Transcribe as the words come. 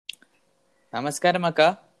Namaskaram,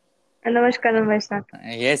 Akka. Namaskaram, Vaishnath.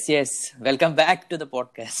 Yes. Welcome back to the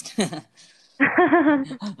podcast.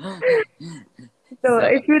 So, So,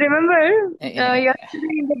 if you remember, uh,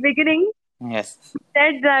 yesterday in the beginning, yes.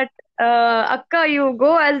 said that Akka, you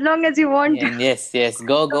go as long as you want. Yes.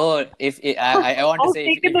 Go. If I want to I've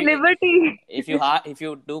say, taken the liberty. if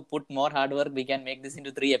you do put more hard work, we can make this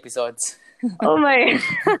into 3 episodes. Oh my.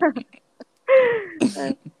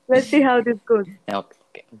 Let's see how this goes.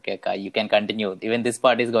 Okay, Akka, you can continue. Even this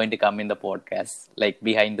part is going to come in the podcast, like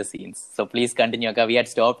behind the scenes. So please continue, Akka. We had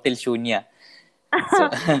stopped till Shunya. So,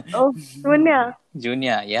 Oh, Punya.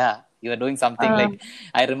 Junior, yeah, you are doing something Uh, like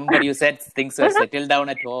I remember you said things were settled down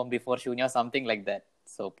at home before Shunya, something like that.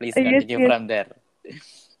 So please yes, continue yes. from there.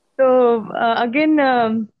 So, again,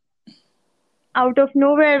 out of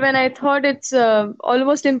nowhere, when I thought it's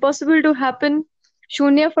almost impossible to happen,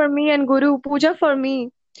 Shunya for me and Guru Puja for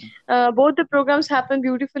me, both the programs happened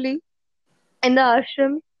beautifully in the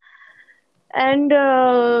ashram. And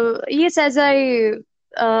yes, as I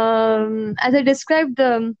described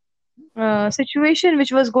the situation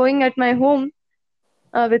which was going at my home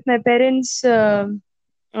with my parents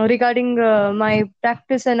regarding my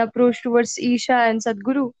practice and approach towards Isha and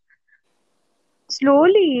Sadguru,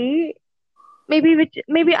 slowly,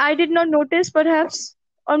 maybe I did not notice, perhaps,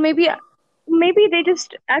 or maybe they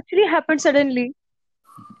just actually happened suddenly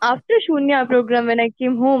after Shunya program when I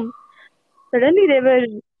came home. Suddenly they were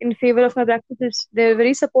in favor of my practices. They were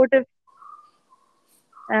very supportive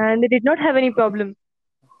and they did not have any problem.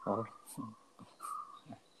 Oh,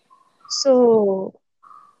 So,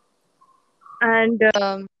 and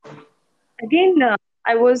again,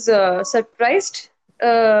 I was surprised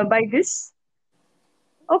by this.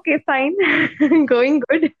 Okay, fine, going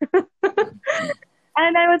good.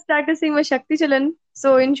 And I was practicing my Shakti Chalan.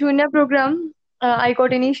 So in Shunya program, I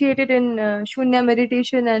got initiated in Shunya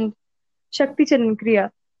meditation and Shakti Chalan Kriya.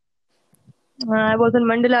 I was on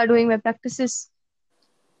Mandala doing my practices.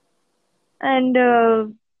 And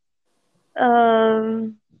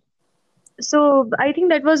um so I think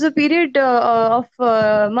that was a period of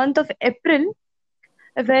month of April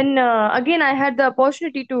when again I had the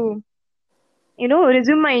opportunity to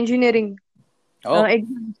resume my engineering oh,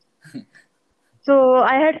 exams. So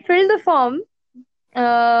I had filled the form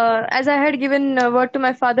as I had given word to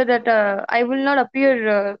my father that I will not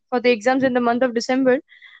appear for the exams in the month of December,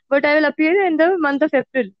 but I will appear in the month of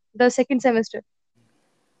April, the second semester.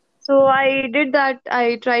 So I did that.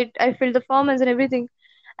 I filled the forms and everything.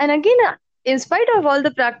 And again, in spite of all the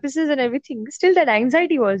practices and everything, still that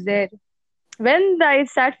anxiety was there. When I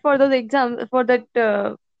sat for those exams, for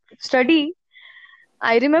that study,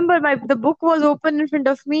 I remember the book was open in front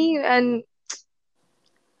of me, and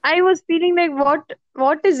I was feeling like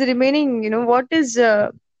what is remaining, what is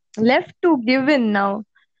left to give in now.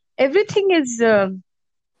 Everything is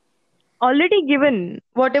already given.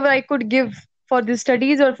 Whatever I could give for the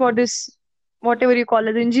studies or for this, whatever you call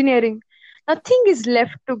it, engineering, nothing is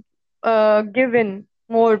left to give in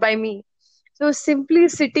more by me. So simply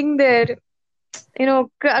sitting there,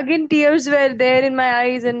 again tears were there in my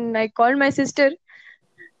eyes, and I called my sister.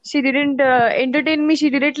 She didn't entertain me. She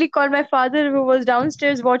directly called my father, who was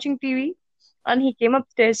downstairs watching TV, and he came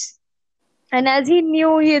upstairs. And as he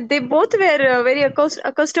knew, they both were very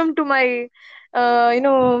accustomed to my,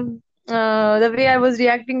 the way I was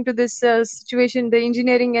reacting to this situation, the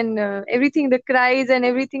engineering and everything, the cries and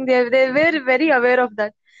everything. They were very aware of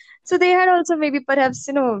that. So they had also maybe perhaps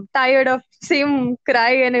tired of same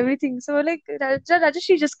cry and everything. So like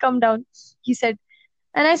Rajesh, just come down, he said,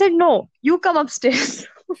 and I said no, you come upstairs.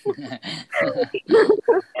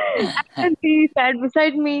 And he sat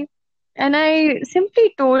beside me, and I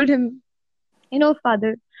simply told him,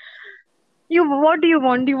 father, what do you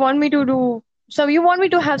want? Do you want me to do so? You want me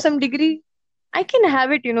to have some degree? I can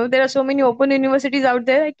have it. There are so many open universities out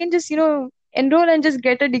there. I can just enroll and just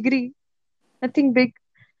get a degree. Nothing big.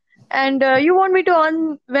 And you want me to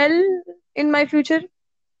earn well in my future?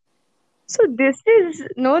 So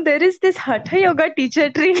there is this Hatha Yoga teacher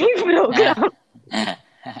training program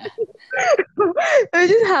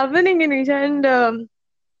which is happening in Isha. And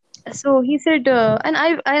so he said, and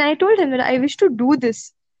I told him that I wish to do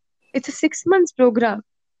this. It's a 6 months program.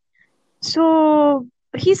 So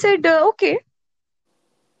he said, okay.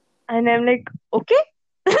 And I'm like, okay.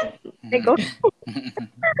 Like, okay.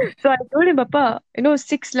 So I told him, Papa,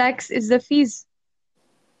 6 lakhs is the fees.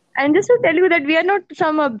 And just to tell you that we are not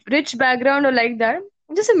from a rich background or like that,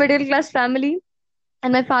 just a middle class family.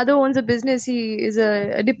 And my father owns a business. He is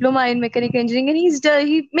a diploma in mechanical engineering, and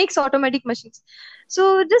he makes automatic machines.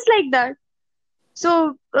 So just like that.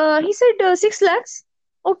 So he said 6 lakhs.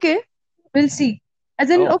 Okay, we'll see. As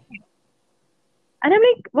in, oh, okay. And I'm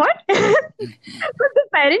like, what? But the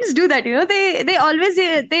parents do that, they always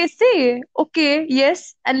they say, okay,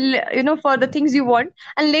 yes, and for the things you want,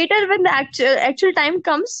 and later when the actual time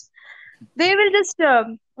comes, they will just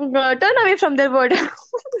turn away from their word.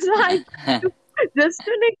 So I just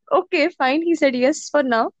like, okay, fine. He said yes for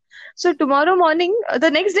now. So tomorrow morning,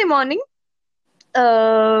 the next day morning,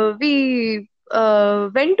 we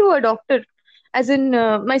went to a doctor. As in,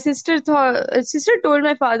 my sister told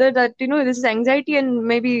my father that this is anxiety, and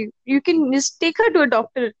maybe you can just take her to a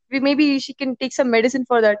doctor. Maybe she can take some medicine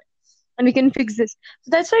for that, and we can fix this.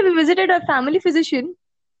 So that's why we visited a family physician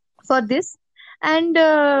for this. And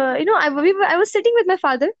I was sitting with my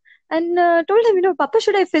father and told him, Papa,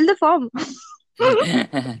 should I fill the form? For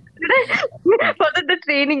the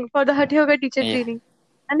training, for the Hatha Yoga teacher Yeah. training?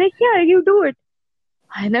 And like, yeah, you do it.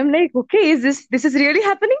 And I'm like, okay, is this is really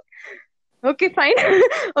happening? Okay, fine.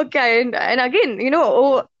 Okay, and again,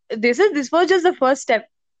 this was just the first step.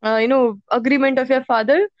 Agreement of your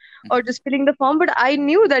father or just filling the form. But I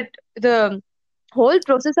knew that the whole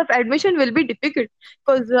process of admission will be difficult,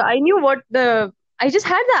 because I knew I just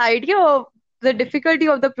had the idea of the difficulty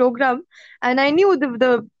of the program, and I knew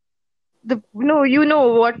the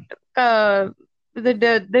what uh,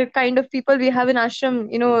 the kind of people we have in ashram,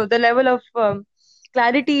 the level of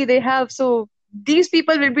clarity they have. So these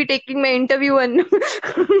people will be taking my interview, and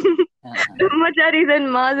brahmacharis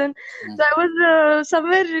and mas, and so I was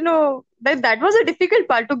somewhere, that was a difficult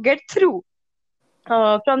part to get through,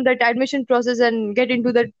 from that admission process and get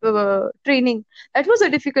into that training. That was a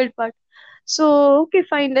difficult part. So okay,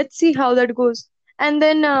 fine, let's see how that goes. And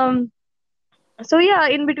then so yeah,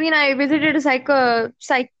 in between I visited a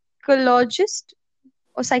psychologist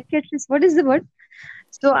or psychiatrist. What is the word?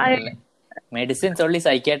 So Well, medicines only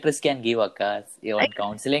psychiatrists can give, Akash. I Even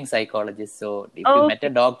counseling psychologist. So if you met okay, a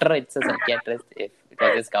doctor, it's a psychiatrist. If it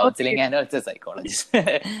was just okay. counseling, I know it's a psychologist.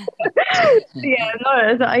 Yeah,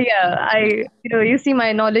 no, so, yeah, you see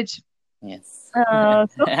my knowledge. Yes. So,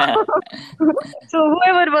 so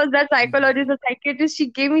whoever was that psychologist or psychiatrist, she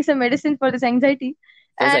gave me some medicine for this anxiety,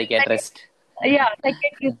 So and psychiatrist. yeah,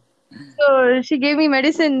 psychiatrist. So she gave me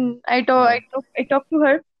medicine. I talked to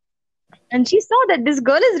her, and she saw that this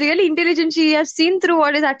girl is really intelligent. She has seen through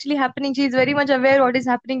what is actually happening. She is very much aware what is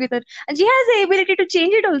happening with her, and she has the ability to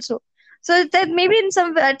change it also. So that maybe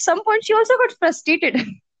at some point she also got frustrated.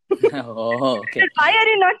 Oh, okay. Why are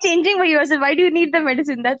you not changing for yourself? Why do you need the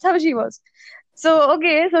medicine? That's how she was. So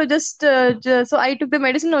okay, so so I took the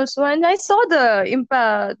medicine also, and I saw the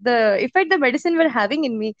effect the medicine were having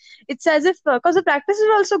in me. It's as if, because the practice is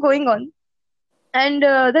also going on, and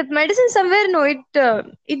the medicine somewhere, no,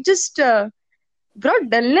 it just brought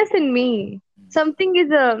dullness in me. Something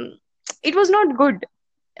is it was not good.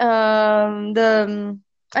 The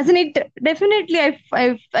As in, it definitely,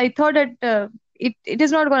 I thought that it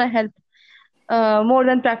is not going to help more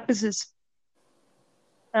than practices.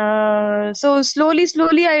 So slowly,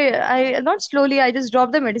 I not slowly, I just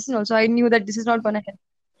dropped the medicine also. I knew that this is not going to help.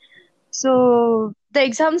 So the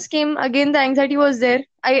exams came again. The anxiety was there.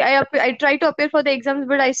 I tried to appear for the exams,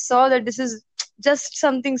 but I saw that this is just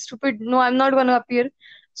something stupid. No, I'm not going to appear.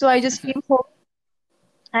 So I just came home,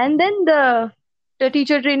 and then the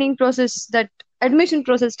teacher training process, that admission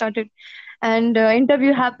process started, and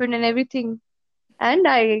interview happened and everything. And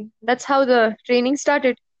I that's how the training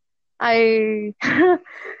started. I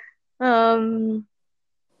um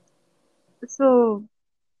so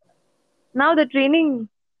now the training,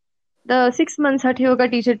 the 6 months Hatha Yoga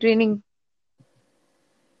teacher training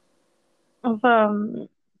of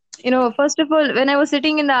first of all, when I was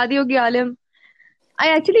sitting in the Adiyogi Alam, I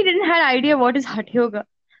actually didn't had idea what is Hatha Yoga.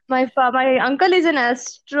 My uncle is an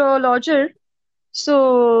astrologer,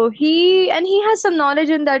 so he has some knowledge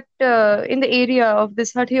in that in the area of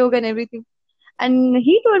this Hatha Yoga and everything. And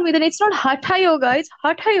he told me that it's not Hatha Yoga, it's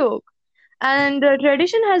Hatha Yoga. And the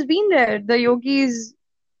tradition has been there. The yogis,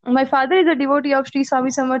 my father is a devotee of Sri Swami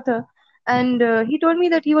Samartha, and he told me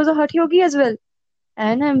that he was a Hatha Yogi as well.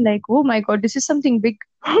 And I'm like, oh my god, this is something big.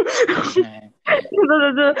 So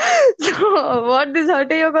what this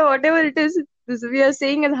Hatha Yoga, whatever it is, this we are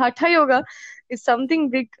saying as Hatha Yoga, is something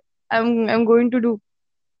big. I'm going to do.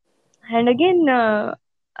 And again,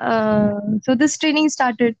 so this training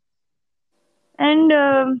started, and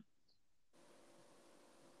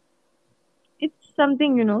it's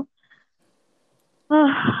something,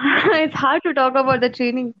 it's hard to talk about the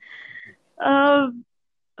training. Uh,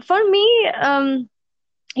 for me,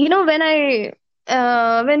 when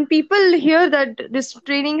when people hear that this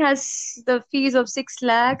training has the fees of 6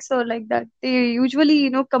 lakhs or like that, they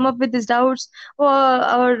usually come up with these doubts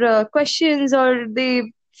or questions, or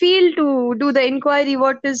they feel to do the inquiry,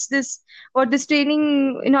 what this training,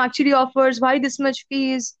 actually offers, why this much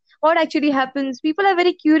fees, what actually happens. People are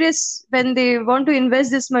very curious when they want to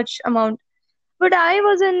invest this much amount. But I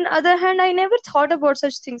was, on other hand, I never thought about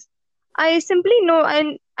such things. I simply know,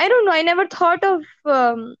 and I don't know, I never thought of,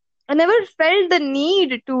 I never felt the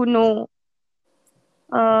need to know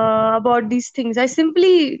about these things. I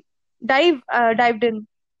simply dived in.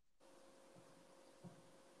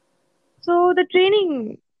 So the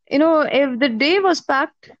training, if the day was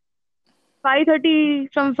packed, 5:30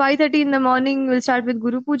 from 5:30 in the morning, we'll start with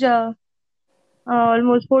Guru Puja.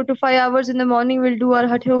 Almost 4 to 5 hours in the morning, we'll do our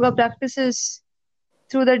Hatha Yoga practices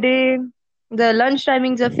through the day. The lunch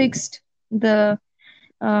timings are fixed. The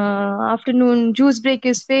afternoon juice break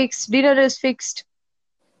is fixed. Dinner is fixed.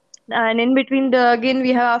 And in between, again,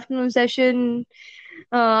 we have afternoon session,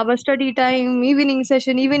 our study time, evening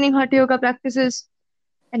session, evening Hatha Yoga practices.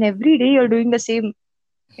 And every day you're doing the same,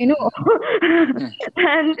 you know.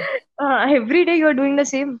 And every day you're doing the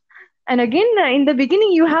same. And again, in the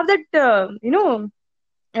beginning, you have that,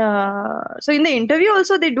 so in the interview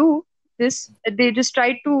also they do this. They just try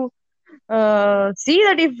to see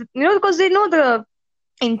that if, because they know the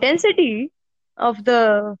intensity of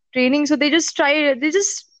the training, so they just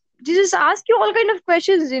ask you all kind of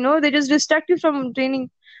questions. They just distract you from training.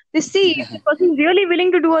 They see if the person is really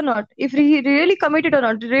willing to do or not, if he really committed or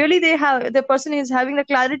not, really the person is having the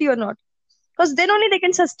clarity or not. Because then only they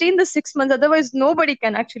can sustain the 6 months. Otherwise, nobody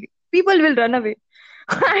can actually. People will run away.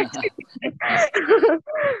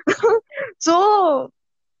 So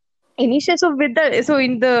initial, so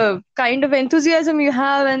in the kind of enthusiasm you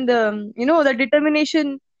have, and the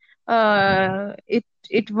determination,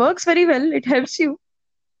 it works very well. It helps you.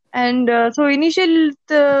 And so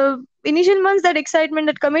the initial months, that excitement,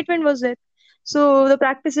 that commitment was there. So the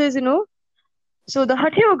practices, so the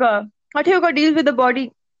hatha yoga deals with the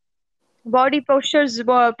body postures,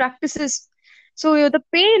 practices. So the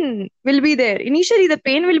pain will be there. Initially, the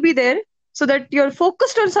pain will be there, so that you're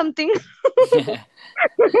focused on something.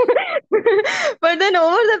 But then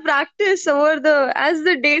over the practice, as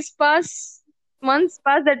the days pass, months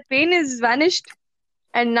pass, that pain is vanished,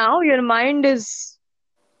 and now your mind is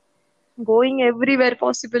going everywhere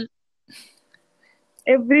possible.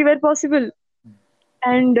 Everywhere possible.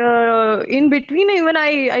 And in between, even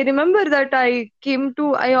I remember that I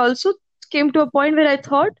also came to a point where I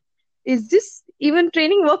thought, is this even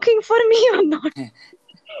training working for me or not?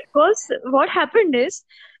 Because what happened is,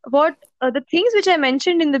 the things which I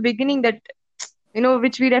mentioned in the beginning, that,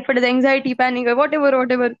 which we referred as anxiety, panic, or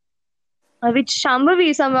whatever, which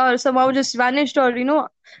Shambhavi somehow just vanished, or,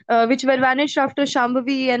 which were vanished after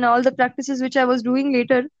Shambhavi and all the practices which I was doing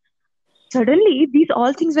later. Suddenly, these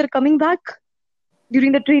all things were coming back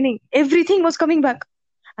during the training. Everything was coming back.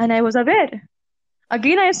 And I was aware.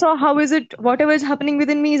 Again, I saw how is it, whatever is happening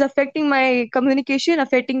within me is affecting my communication,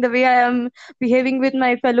 affecting the way I am behaving with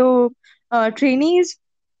my fellow trainees,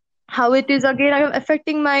 how it is again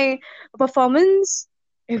affecting my performance,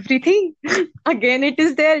 everything. Again, it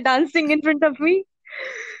is there dancing in front of me.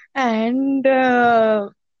 And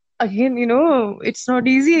again, it's not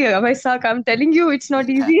easy. Vaisak, I'm telling you, it's not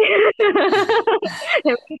easy.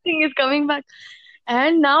 Everything is coming back.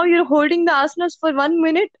 And now you're holding the asanas for 1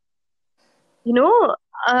 minute.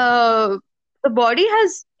 The body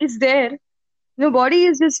is there. Body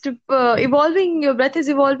is just evolving. Your breath is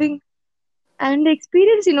evolving, and the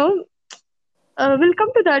experience, we'll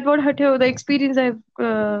come to that. What Hatha, the experience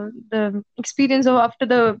the experience of after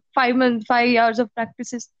the 5 hours of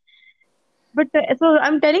practices. But so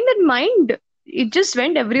I'm telling that mind, it just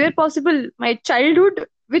went everywhere possible. My childhood,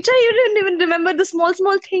 which I didn't even remember the small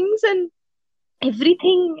things, and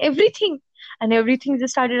everything, and everything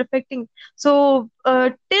just started affecting. So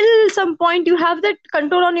till some point, you have that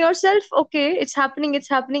control on yourself. Okay, it's happening.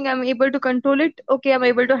 I'm able to control it. Okay, I'm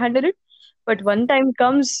able to handle it. But one time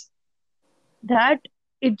comes that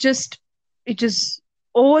it just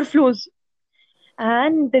overflows,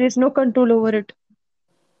 and there is no control over it,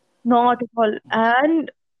 not at all. And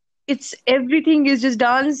everything is just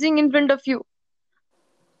dancing in front of you,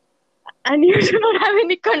 and you do not have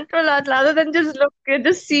any control other than just look,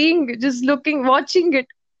 just seeing, just looking, watching it,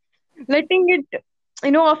 letting it,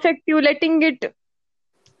 affect you, letting it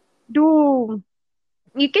do.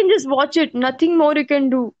 You can just watch it, nothing more you can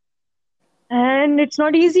do. And it's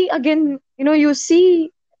not easy. Again, you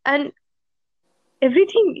see, and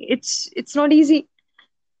everything, it's not easy.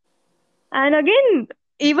 And again,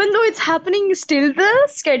 even though it's happening, still the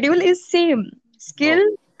schedule is same. Still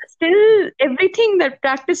everything, that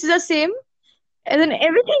practices are same. And then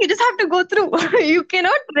everything you just have to go through. You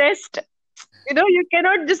cannot rest. You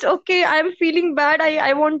cannot just, okay, I'm feeling bad.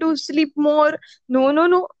 I want to sleep more. No, no,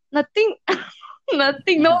 no. Nothing.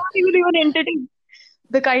 Nothing. Nobody will even entertain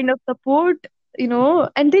the kind of support,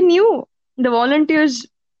 and they knew the volunteers.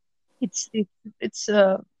 It's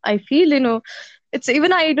I feel, it's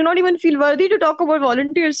even, I do not even feel worthy to talk about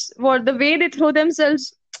volunteers. What the way they throw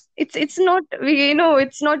themselves, it's not,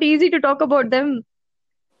 it's not easy to talk about them,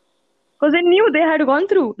 because they knew they had gone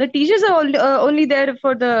through. The teachers are only there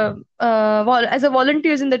for the as a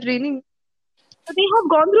volunteers in the training. So they have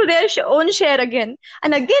gone through their own share again,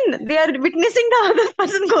 and again they are witnessing the other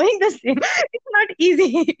person going the same. It's not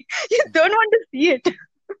easy. You don't want to see it.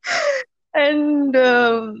 And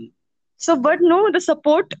so, but no, the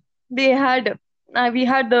support they had, we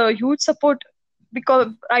had the huge support, because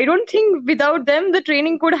I don't think without them the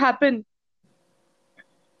training could happen.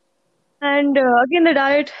 And again, the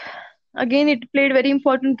diet, again, it played very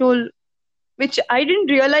important role, which I didn't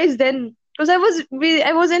realize then, because I was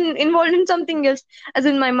involved in something else. As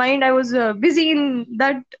in my mind, I was busy in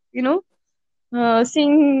that,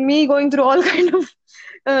 seeing me going through all kind of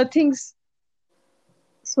things.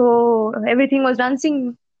 So everything was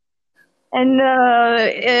dancing, and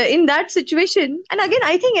in that situation, and again,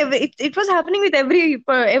 I think it was happening with every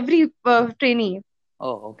trainee.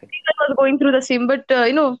 Oh, okay. I was going through the same, but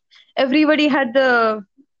everybody had the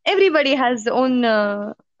everybody has their own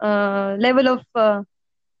level of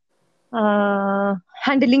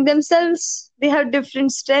handling themselves. They have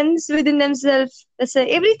different strengths within themselves.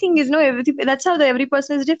 Everything is, everything. That's how every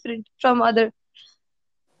person is different from other.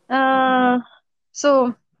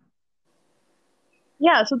 So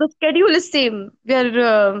yeah, so the schedule is same,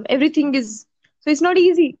 where everything is, so it's not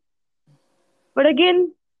easy. But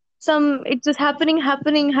again, it's just happening, and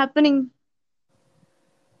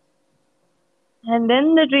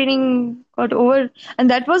then the training got over, and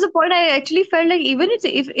that was the point. I actually felt like, even if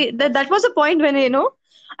that was the point when,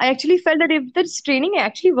 I actually felt that if this training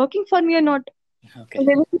actually working for me or not. Okay. And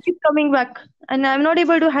then it keeps coming back, and I'm not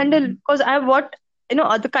able to handle, because I have what,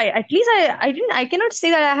 other kind. At least I cannot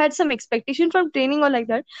say that I had some expectation from training or like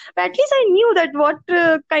that, but at least I knew that what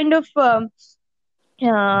kind of that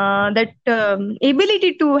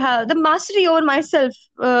ability to have the mastery over myself.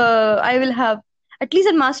 I will have, at least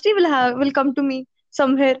that mastery will come to me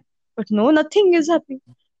somewhere. But no, nothing is happening.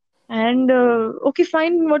 And okay,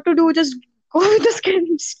 fine, what to do? Just go with the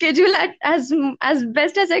schedule as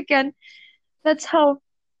best as I can. That's how.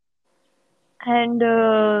 And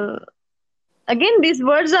again, these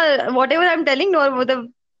words are whatever I'm telling, or the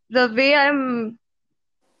way I'm,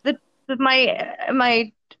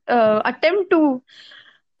 my attempt to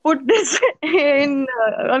put this in,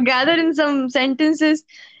 or gather in some sentences,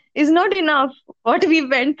 is not enough. What we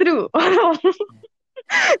went through is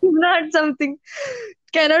not something,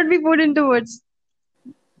 cannot be put into words.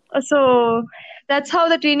 So that's how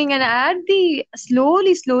the training, and at the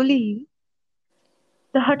slowly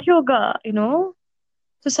the Hatha Yoga,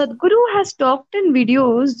 so Sadhguru has talked in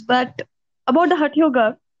videos, but about the Hatha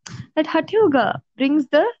Yoga, that Hatha Yoga brings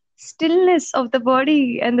the stillness of the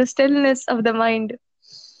body and the stillness of the mind,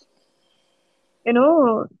 you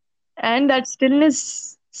know, and that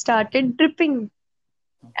stillness started dripping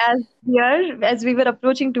as we were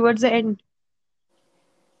approaching towards the end.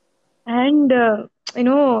 And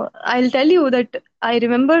I'll tell you that I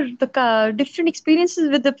remember the different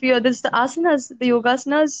experiences with the the asanas, the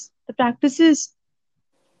yogasanas, the practices.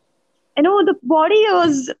 The body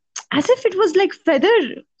was as if it was like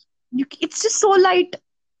feather. It's just so light,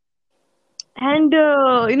 and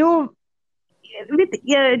with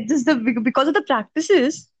just because of the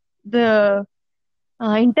practices, the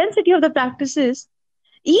intensity of the practices,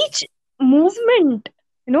 each movement,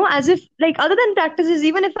 as if, like, other than practices,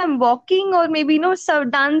 even if I'm walking, or maybe, so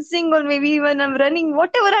dancing, or maybe when I'm running,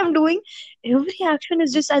 whatever I'm doing, every action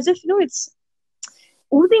is just as if, it's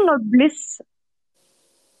oozing of bliss.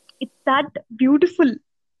 It's that beautiful.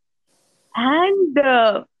 And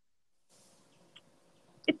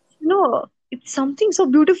it's something so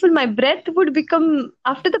beautiful. My breath would become,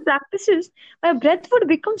 after the practices, my breath would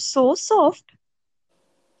become so soft.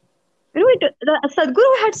 The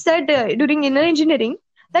Sadhguru had said during inner engineering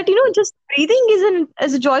that, just breathing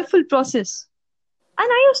is a joyful process. And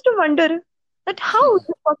I used to wonder that how is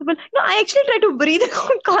it possible? I actually try to breathe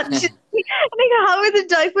consciously. Like, how is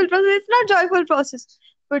it joyful process? It's not joyful process.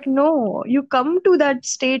 But no, you come to that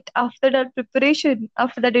state after that preparation,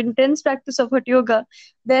 after that intense practice of Hatha Yoga,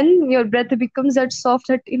 then your breath becomes that soft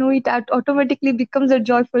that, it automatically becomes a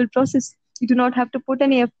joyful process. You do not have to put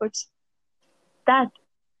any efforts. That.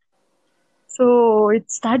 So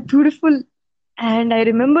it's that beautiful. And I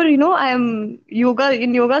remember, I'm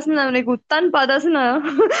in yogasana, I'm like Uttan Padasana,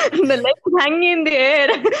 the legs hanging in the air.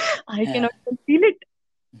 I cannot even feel it,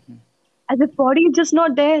 as if body is just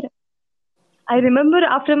not there. I remember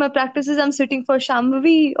after my practices, I'm sitting for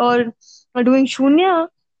Shambhavi or doing Shunya.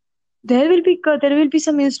 There will be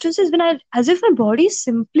some instances when as if my body is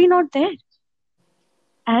simply not there.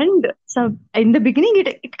 And so in the beginning,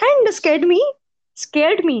 it kind of scared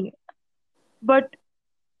me. But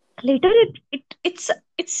later, it's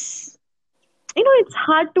it's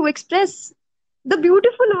hard to express. The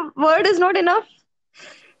beautiful word is not enough.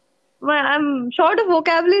 I'm short of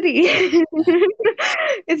vocabulary.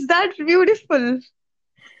 It's that beautiful.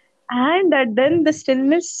 And then the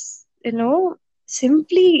stillness,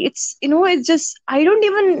 simply it's just, I don't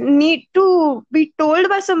even need to be told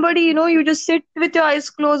by somebody, you just sit with your eyes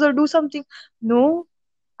closed or do something. No,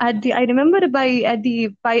 I remember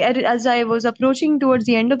as I was approaching towards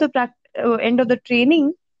the end of the end of the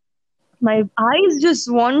training, my eyes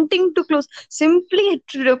just wanting to close, simply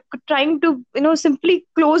trying to, simply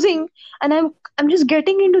closing, and I'm just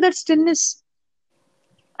getting into that stillness.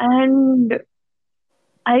 And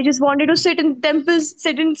I just wanted to sit in temples,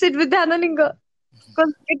 sit with Dhanalinga.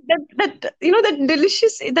 Because that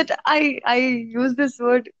delicious, that I use this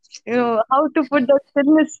word, how to put that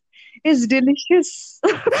stillness is delicious.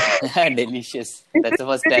 Delicious. That's the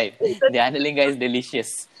first time. The Analinga is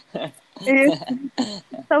delicious. It's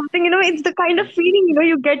something, it's the kind of feeling,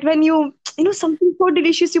 you get when something so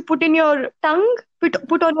delicious you put in your tongue,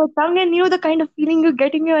 put on your tongue, and the kind of feeling you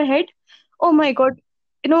get in your head. Oh my God.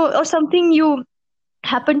 Or something you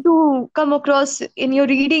happen to come across in your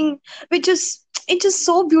reading, which is it's just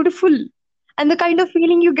so beautiful. And the kind of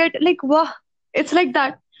feeling you get, like, wow, it's like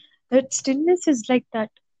that. That stillness is like that.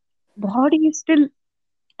 Body is still.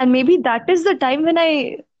 And maybe that is the time when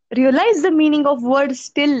I realized the meaning of word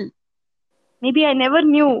still. Maybe I never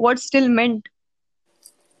knew what still meant.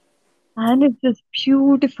 And it's just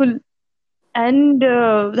beautiful. And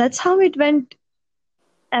that's how it went.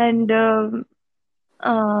 And uh,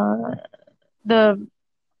 the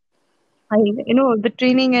the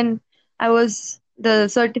training, and I was the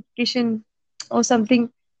certification or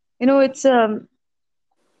something. It's you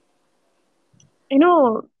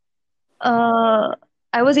know uh,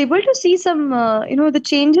 I was able to see some the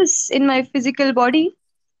changes in my physical body.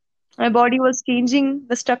 My body was changing,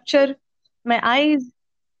 the structure, my eyes.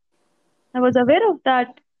 I was aware of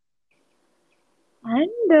that.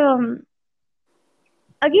 And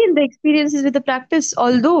again, the experiences with the practice,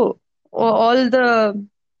 although all the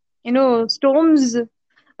storms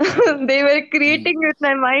they were creating with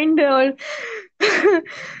my mind, or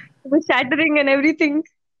the shattering and everything,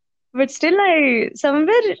 but still I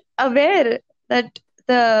somewhere aware that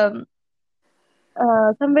the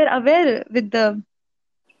somewhere aware with uh,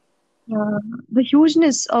 the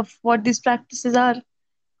hugeness of what these practices are,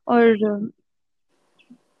 or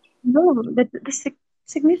no, that the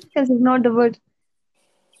significance is not the word.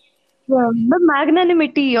 The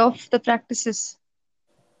magnanimity of the practices,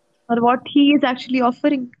 or what he is actually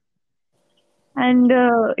offering. And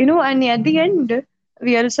and at the end,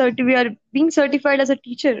 we are being certified as a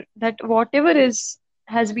teacher, that whatever is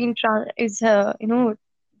has been is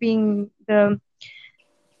being the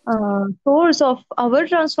source of our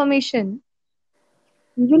transformation,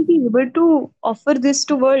 we will be able to offer this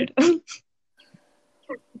to world.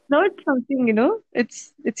 It's not something,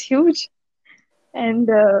 it's huge. And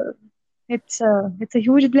it's a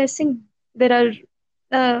huge blessing. There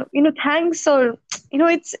are thanks, or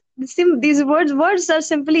these words are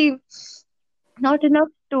simply not enough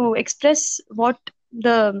to express what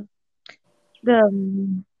the the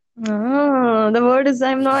word is.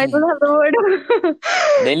 I don't have the word. What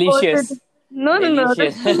Delicious. no, the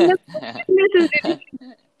Delicious. stillness is delicious.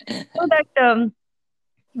 So that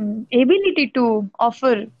ability to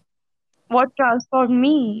offer what transformed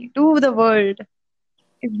me to the world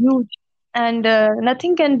is huge. And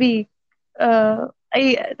nothing can be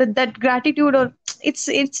that gratitude, or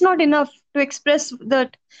it's not enough to express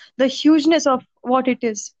that the hugeness of what it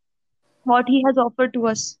is, what he has offered to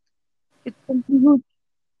us. It's simply huge.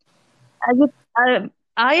 As if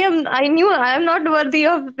I knew I am not worthy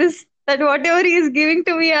of this, that whatever he is giving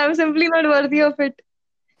to me, I am simply not worthy of it.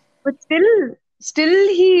 But still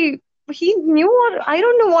he knew, or I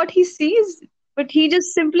don't know what he sees, but he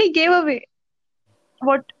just simply gave away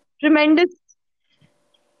what tremendous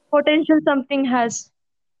potential something has.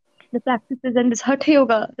 The practices and this Hatha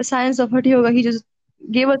Yoga, the science of Hatha Yoga, he just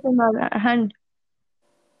gave us in our hand.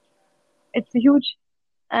 It's huge.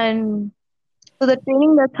 And so the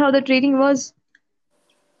training, that's how the training was.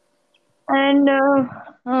 And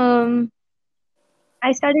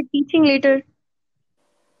I started teaching later.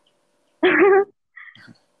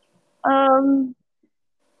 um,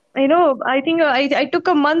 I think I took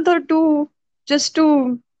a month or two just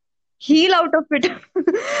to heal out of it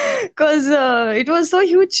because it was so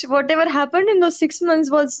huge. Whatever happened in those 6 months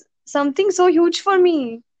was something so huge for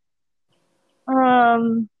me.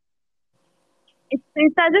 Um,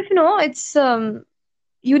 it's as if it's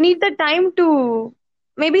you need the time to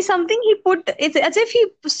maybe something he put. It's as if he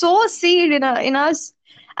sow a seed in us,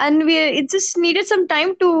 and we it just needed some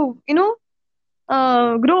time to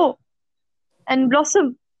grow and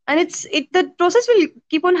blossom. And the process will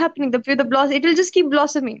keep on happening. The blossom, it will just keep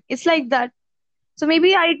blossoming. It's like that. So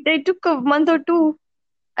maybe I took a month or two.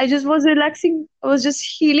 I just was relaxing. I was just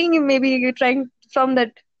healing, and maybe trying from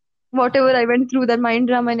that whatever I went through, that mind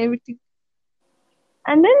drama and everything.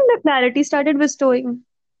 And then the clarity started bestowing.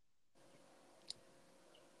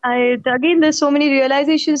 There's so many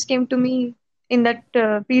realizations came to me in that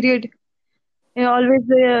period. Always,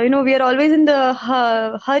 we are always in the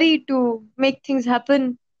hurry to make things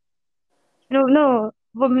happen. No,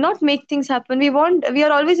 not make things happen. We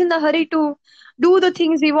are always in the hurry to do the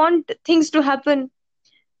things. We want things to happen.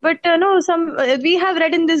 But no, we have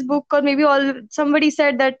read in this book, or maybe somebody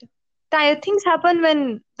said that things happen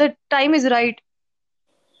when the time is right.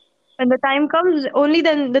 When the time comes, only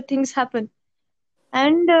then the things happen.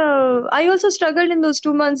 And I also struggled in those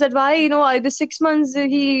 2 months that why, the 6 months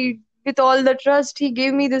he, with all the trust, he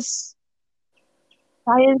gave me this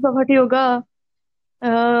science of Hatha Yoga.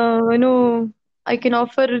 I can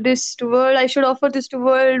offer this to world. I should offer this to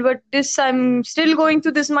world, but this I'm still going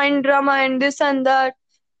through this mind drama and this and that.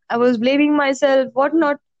 I was blaming myself,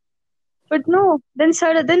 whatnot. But no, then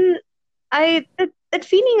that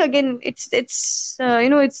feeling again. It's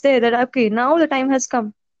there that okay, now the time has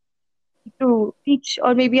come to teach,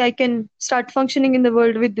 or maybe I can start functioning in the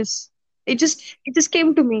world with this. It just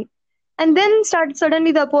came to me, and then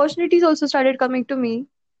suddenly the opportunities also started coming to me.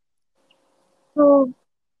 So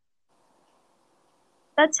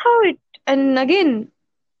that's how it. And again,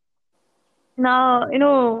 now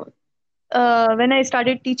when I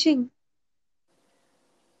started teaching,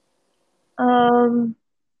 um,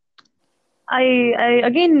 I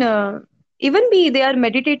again even be they are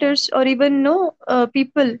meditators or even no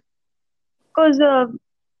people, because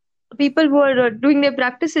people who are doing their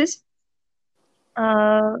practices.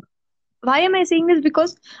 Uh, why am I saying this?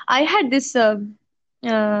 Because I had this uh,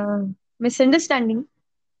 misunderstanding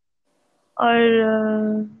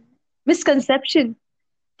or misconception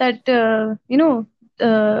that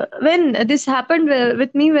when this happened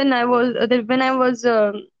with me when I was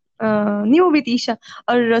new with Isha,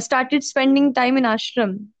 or started spending time in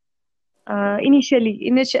ashram. The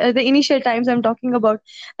initial times I'm talking about,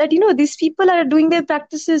 that these people are doing their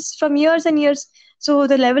practices from years and years, so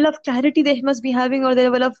the level of clarity they must be having, or the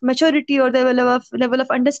level of maturity, or the level of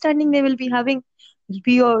understanding they will be having, will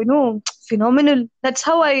be phenomenal. That's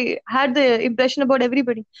how I had the impression about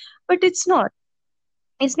everybody, but it's not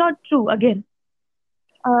true again.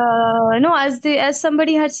 No, as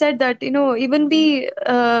somebody had said that even be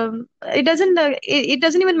it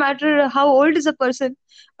doesn't even matter how old is a person,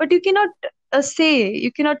 but you cannot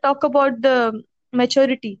talk about the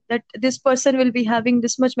maturity, that this person will be having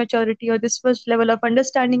this much maturity, or this much level of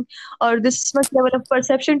understanding, or this much level of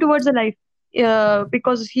perception towards the life,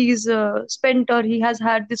 because he's spent, or he has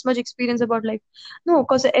had this much experience about life. No,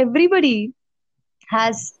 because everybody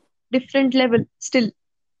has different level still,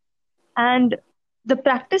 and the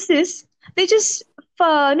practices, they just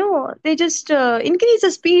no they just increase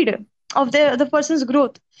the speed of the person's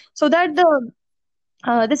growth, so that the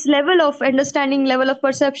this level of understanding, level of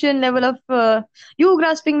perception, level of you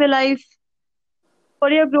grasping the life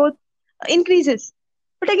for your growth increases.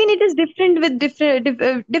 But again, it is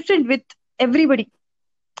different with everybody,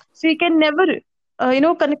 so you can never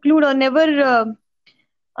conclude, or never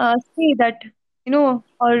say that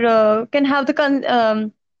or can have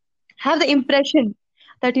the impression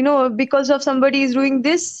that because of somebody is doing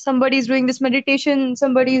this meditation,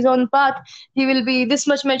 somebody is on path, he will be this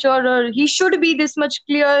much mature, or he should be this much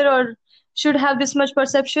clear, or should have this much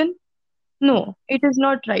perception. No, it is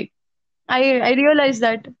not right. I realized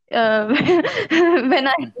that when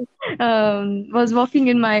I was walking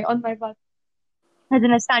on my path, and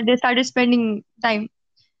then I started spending time.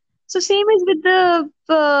 So same is with the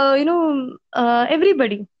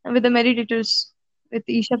everybody, with the meditators, with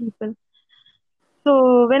the Isha people.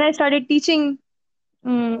 So when I started teaching,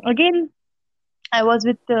 again, I was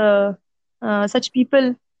with such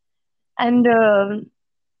people, and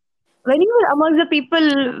when you are amongst the people,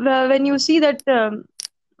 when you see that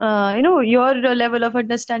your level of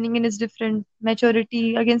understanding is different,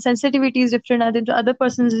 maturity, again, sensitivity is different, other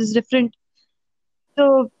person's is different.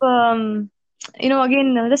 So,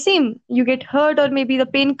 again, the same. You get hurt, or maybe the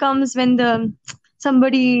pain comes when the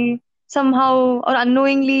somebody somehow or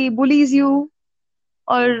unknowingly bullies you,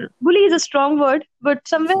 or bully is a strong word, but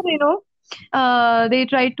somewhere, they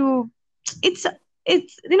try to. It's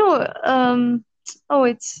it's oh,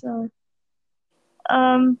 it's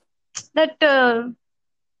um that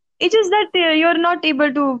it is that you're not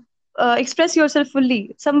able to express yourself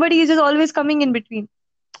fully. Somebody is just always coming in between,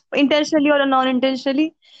 intentionally or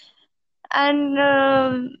non-intentionally. And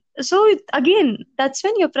again, that's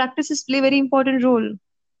when your practices play very important role.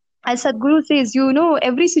 As Sadhguru says,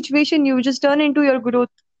 every situation you just turn into your growth.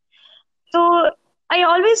 So I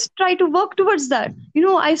always try to work towards that.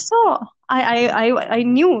 I saw, I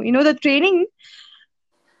knew, the training,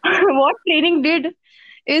 what training did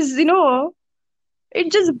is,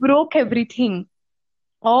 it just broke everything.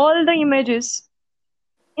 All the images.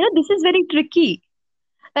 This is very tricky.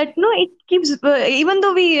 That no, it keeps even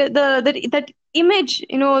though we that image,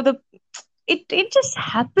 it just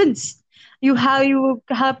happens. You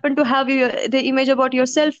happen to have the image about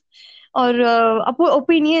yourself, or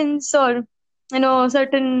opinions, or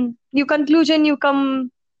certain new conclusion you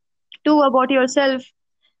come to about yourself,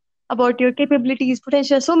 about your capabilities,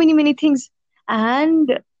 potential, so many things.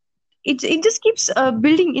 And it just keeps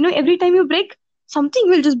building. Every time you break, something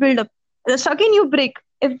will just build up. Just again you break,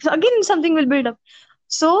 if again something will build up.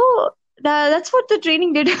 So that's what the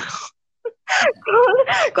training did.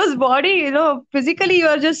 Because body, physically you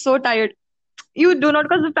are just so tired. You do not,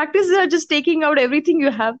 because the practices are just taking out everything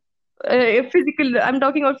you have. Physical, I'm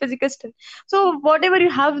talking about physical strength. So whatever you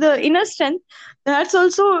have, the inner strength, that's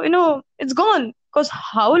also, it's gone. Because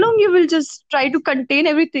how long you will just try to contain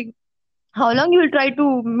everything? How long you will try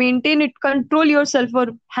to maintain it, control yourself, or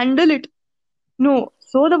handle it? No.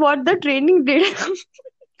 So what the training did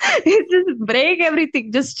is just break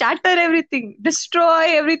everything, just shatter everything,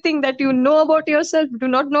 destroy everything that you know about yourself, do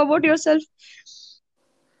not know about yourself,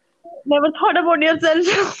 never thought about yourself.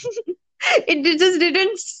 Just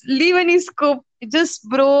didn't leave any scope. It just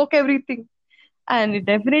broke everything. And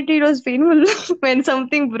it was painful. When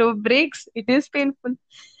something breaks, it is painful.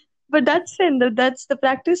 But that's the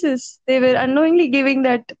practices. They were unknowingly giving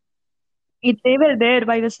that. They were there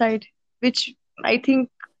by the side, which I think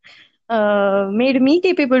made me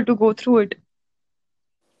capable to go through it.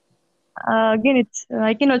 Again,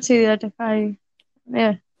 I cannot say that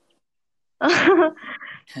yeah.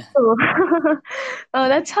 So,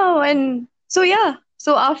 that's how. And so yeah.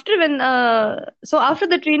 So after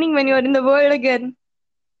the training, when you are in the world again,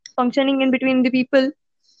 functioning in between the people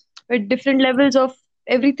with different levels of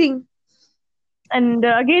everything, and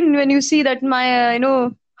again when you see that my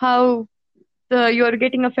how you are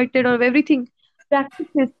getting affected of everything,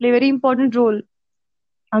 practices play a very important role.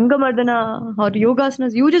 Angamardana or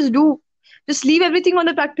yogasanas, you just leave everything on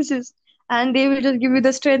the practices, and they will just give you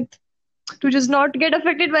the strength to just not get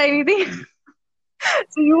affected by anything.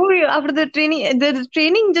 So you, after the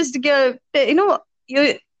training just you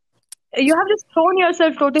you have just thrown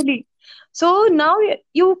yourself totally. So now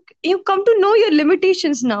you come to know your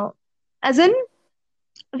limitations now. As in,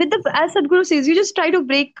 as Sadhguru says, you just try to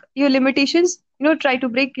break your limitations. Try to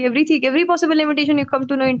break everything, every possible limitation you come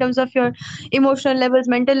to know in terms of your emotional levels,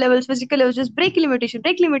 mental levels, physical levels. Just break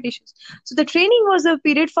limitations. So the training was a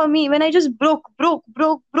period for me when I just broke to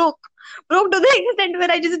the extent where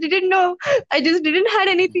I just didn't know, I just didn't had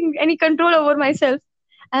any control over myself,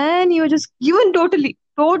 and you were just given totally,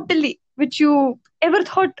 which you ever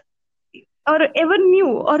thought or ever knew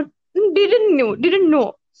or didn't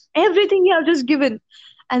know. Everything you have just given.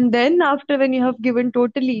 And then after, when you have given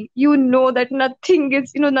totally, you know that nothing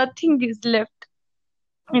is left.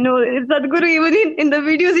 Sadhguru, even in the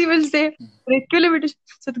videos, he will say, break your limitation.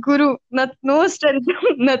 Sadhguru, no strength,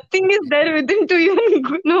 nothing is there within to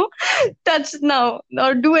even touch now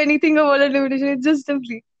or do anything about the limitation. It's just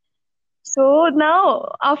simply. So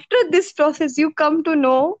now, after this process, you come to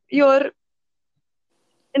know that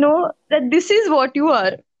this is what you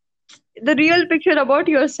are, the real picture about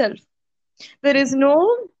yourself. There is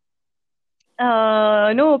no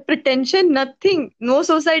pretension, nothing, no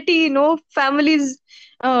society, no families,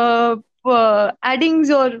 addings,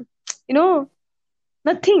 or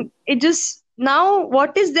nothing. It just, now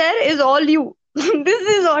what is there is all you. This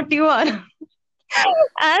is what you are.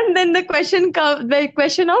 And then the question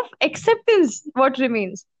of acceptance, what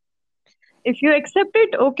remains. If you accept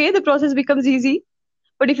it, okay, the process becomes easy.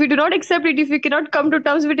 But if you do not accept it, if you cannot come to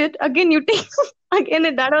terms with it, again you take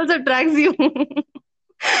again, that also drags you.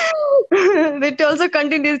 It also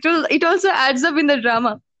continues to, it also adds up in the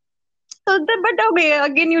drama. So but okay,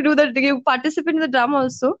 again you do that, you participate in the drama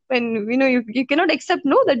also when you cannot accept,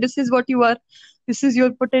 no, that this is what you are. This is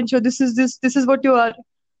your potential. This is what you are.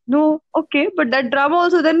 No, okay, but that drama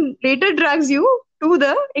also then later drags you to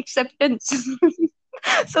the acceptance.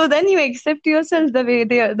 So then you accept yourself the way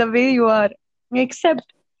they are, the way you are. You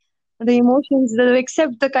accept the emotions,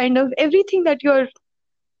 accept the kind of everything that you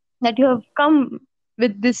have come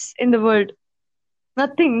with this in the world.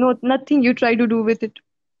 Nothing, no, nothing you try to do with it.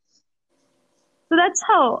 So that's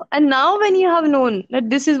how. And now, when you have known that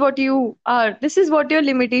this is what you are, this is what your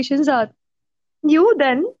limitations are, you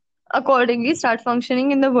then accordingly start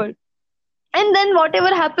functioning in the world. And then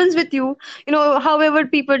whatever happens with you, however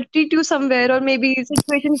people treat you somewhere, or maybe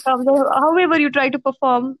situation comes, or however you try to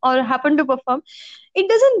perform or happen to perform, it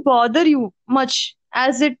doesn't bother you much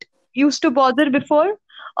as it used to bother before,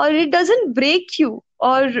 or it doesn't break you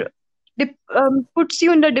or puts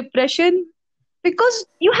you under depression, because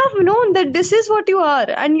you have known that this is what you are,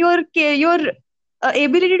 and your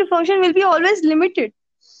ability to function will be always limited,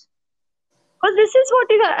 because this is what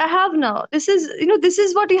you have now. This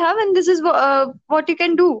is what you have, and this is what you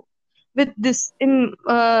can do with this in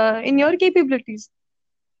your capabilities.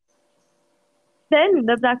 Then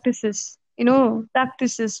the practices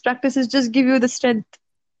just give you the strength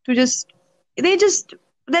to just they just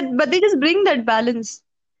that but they just bring that balance,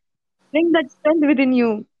 bring that strength within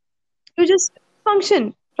you to just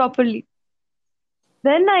function properly.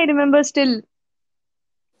 Then I remember still,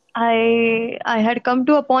 I had come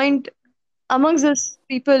to a point amongst us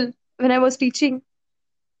people when I was teaching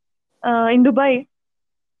in Dubai,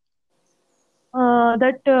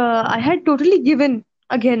 that I had totally given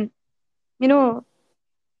again, you know,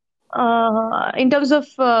 in terms of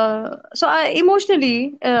so I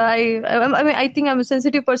emotionally, I mean, I think I'm a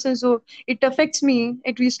sensitive person, so it affects me.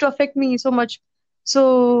 It used to affect me so much.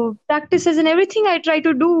 So practices and everything I try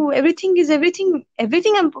to do, everything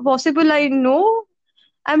I'm possible. I know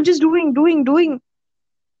I'm just doing,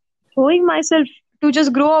 throwing myself to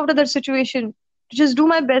just grow out of that situation, to just do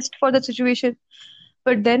my best for that situation.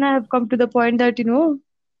 But then I have come to the point that,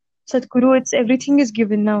 Sadhguru, it's everything is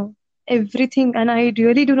given now. Everything, and I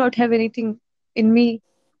really do not have anything in me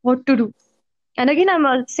what to do. And again, I'm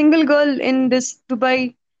a single girl in this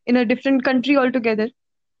Dubai, in a different country altogether,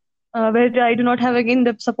 where I do not have again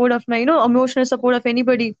the support of my, emotional support of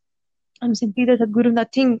anybody. I'm simply the Sadhguru,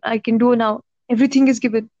 nothing I can do now. Everything is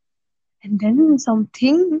given. And then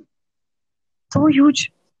something so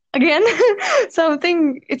huge again,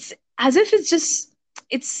 something, it's as if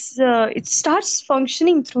it starts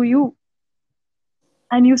functioning through you,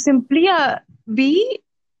 and you simply be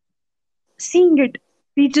seeing it.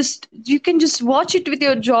 You can just watch it with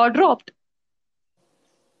your jaw dropped,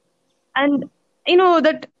 and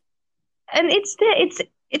that, and it's there,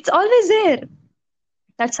 it's always there.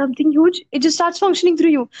 That's something huge. It just starts functioning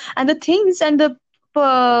through you, and the things and the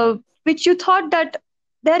which you thought that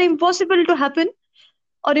they're impossible to happen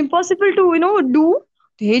or impossible to do,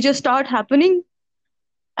 they just start happening.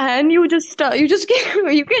 And you just can,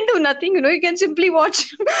 you can do nothing, you can simply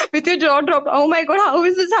watch with your jaw dropped. Oh my god, how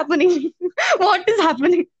is this happening? What is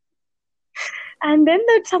happening? And then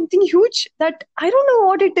that's something huge that I don't know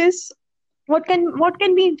what it is. What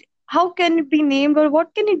can be, how can it be named, or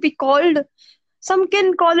what can it be called? Some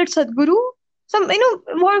can call it Sadguru, some,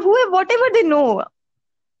 whoever, whatever they know.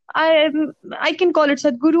 I can call it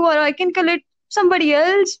Sadguru, or I can call it somebody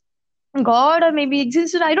else, God, or maybe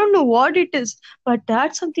existed. I don't know what it is, but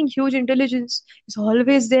that something huge intelligence is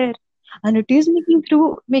always there, and it is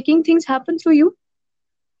making things happen through you.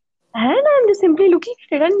 And I'm just simply looking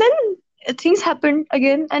at it, and then things happened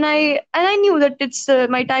again, and I knew that it's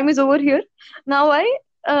my time is over here. Now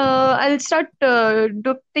I'll start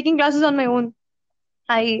taking classes on my own.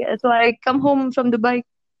 I come home from Dubai,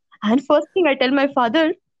 and first thing I tell my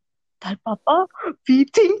father that, Papa, we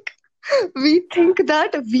think we think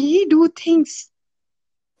that we do things.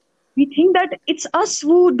 We think that it's us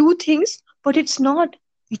who do things, but it's not.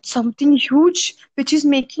 It's something huge which is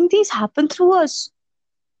making things happen through us.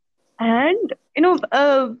 And you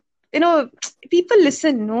know, people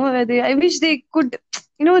listen. No, I wish they could.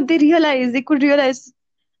 They could realize.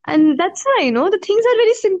 And that's why, the things are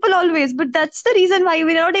very simple always, but that's the reason why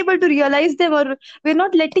we're not able to realize them, or we're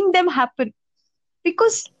not letting them happen.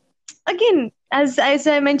 Because again, as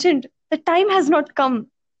I mentioned, the time has not come.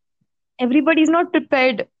 Everybody is not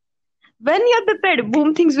prepared. When you're prepared,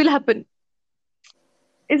 boom, things will happen.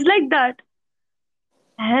 It's like that.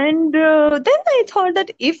 And then I thought that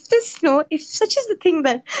if such is the thing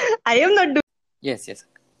that I am not doing. Yes, yes.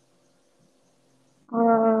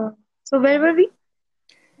 So where were we?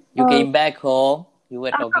 You came back home. You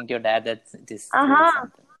were talking to your dad that this is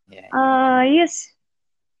something. Yeah. Yes.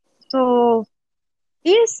 So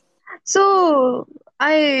yes. So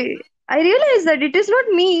I I realize that it is not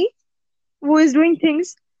me who is doing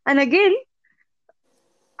things. And again,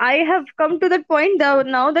 I have come to that point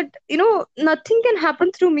now that nothing can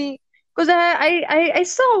happen through me because I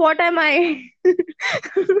saw what am I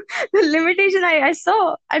the limitation I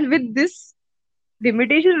saw, and with this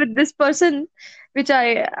limitation with this person which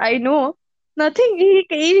I know, nothing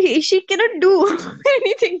she cannot do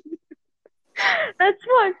anything. That's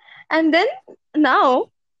what. And then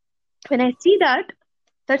now when I see that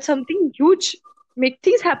something huge make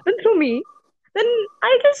things happen through me, then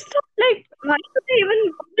I just thought like, why should I even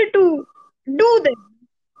bother to do that?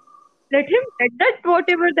 Let him let that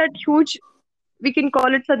whatever that huge, we can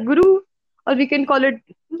call it Sadguru or we can call it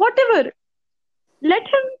whatever. Let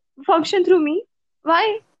him function through me.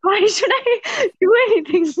 Why? Why should I do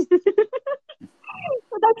anything? So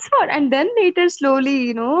that's what. And then later,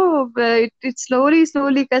 slowly, it slowly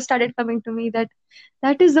started coming to me that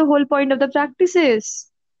is the whole point of the practices.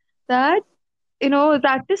 That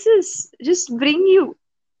practices just bring you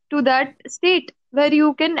to that state where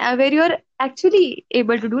you are actually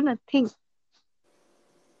able to do nothing,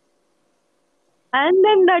 and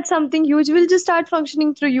then that something huge will just start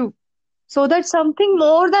functioning through you, so that something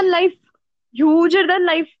more than life, huger than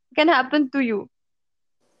life, can happen to you.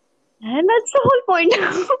 And that's the whole point.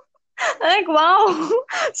 Like, wow.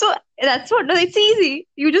 So that's what, no, it's easy.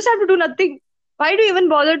 You just have to do nothing. Why do you even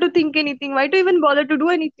bother to think anything? Why do you even bother to do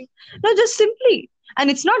anything? No, just simply. And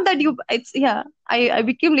it's not that yeah, I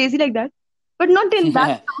became lazy like that, but not in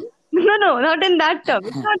that term. No, no, not in that term.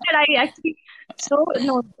 It's not that I actually, so,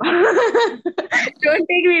 no. Don't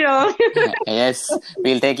take me wrong. Yes,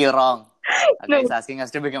 we'll take you wrong. No. Again, it's asking us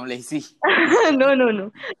to become lazy. No, no,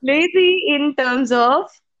 no. Lazy in terms of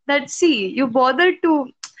that, see, you bother to,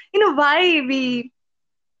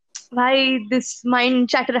 why this mind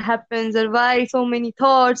chatter happens, or why so many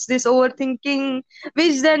thoughts, this overthinking,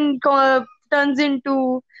 which then turns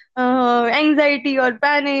into anxiety or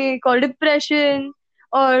panic or depression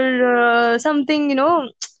or something,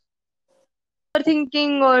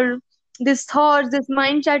 overthinking or this thoughts, this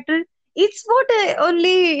mind chatter. It's what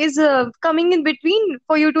only is coming in between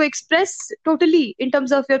for you to express totally in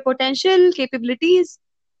terms of your potential capabilities.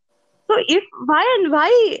 So if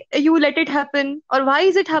why you let it happen, or why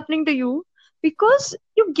is it happening to you? Because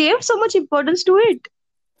you gave so much importance to it.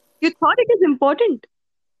 You thought it is important,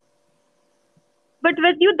 but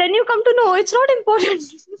when you come to know it's not important.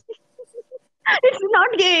 It's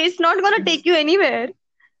not gay. It's not gonna take you anywhere.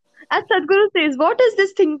 As Sadhguru says, what is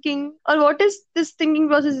this thinking, or what is this thinking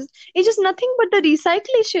process? It's just nothing but the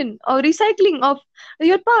recyclation or recycling of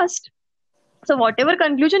your past. So whatever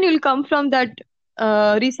conclusion you'll come from that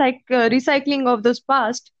recycling of this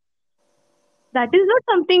past, that is not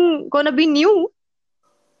something gonna be new.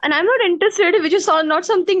 And I'm not interested, which is not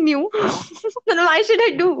something new. Then why should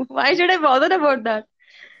I do? Why should I bother about that?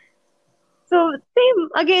 So same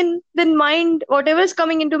again, then mind, whatever is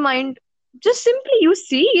coming into mind, just simply you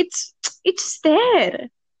see it's there.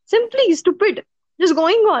 Simply stupid. Just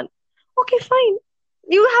going on. Okay, fine.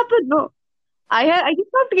 You happen, no. I just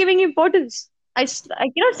stopped giving importance. I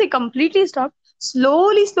cannot say completely stopped.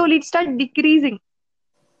 Slowly it started decreasing.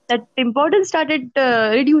 That importance started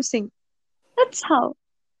reducing. That's how.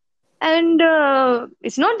 And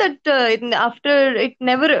it's not that after it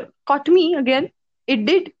never caught me again. It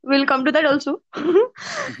did. We'll come to that also.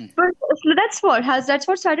 But so that's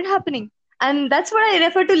what started happening. And that's what I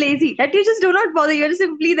refer to lazy. That you just do not bother. You're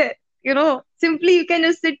simply there. Simply you can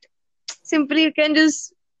just sit. Simply you can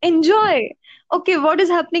just enjoy. Okay, what is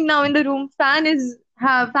happening now in the room? Fan is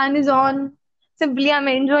on. Simply I'm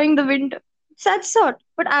enjoying the wind. It's that sort.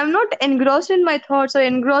 But I'm not engrossed in my thoughts or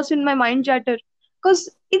engrossed in my mind chatter, because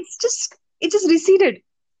it just receded.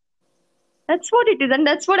 That's what it is, and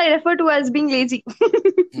that's what I refer to as being lazy.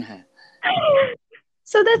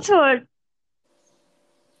 So that's what.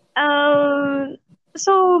 Uh,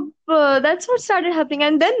 that's what started happening,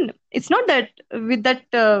 and then it's not that with that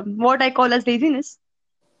what I call as laziness,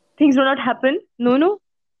 things do not happen. No, no,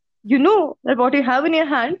 you know that what you have in your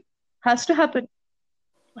hand has to happen,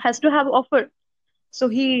 has to have offer. So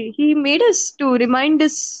he made us to remind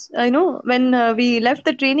us. When we left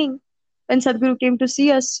the training, when Sadhguru came to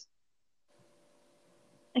see us,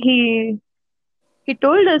 he he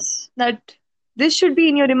told us that this should be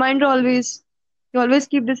in your reminder always. You always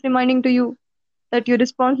keep this reminding to you that your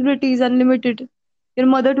responsibility is unlimited. Your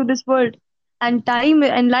mother to this world, and time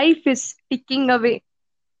and life is ticking away.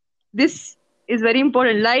 This is very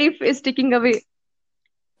important. Life is ticking away.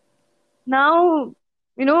 Now,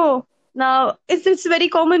 now it's very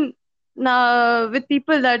common now with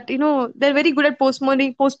people that they're very good at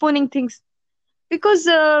postponing things. because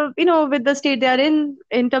with the state they are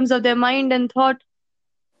in terms of their mind and thought,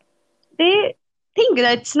 they think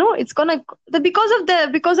that it's gonna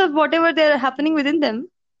because of whatever they're happening within them,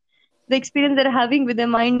 the experience they're having with their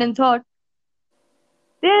mind and thought,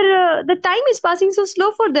 the time is passing so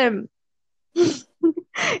slow for them.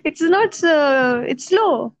 It's not it's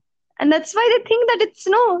slow, and that's why they think that it's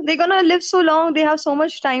no, they're gonna live so long, they have so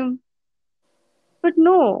much time. But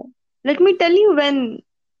no, let me tell you, when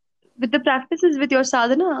with the practices, with your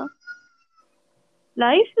sadhana,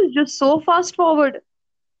 life is just so fast forward.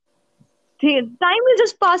 Time is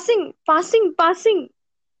just passing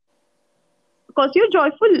because you're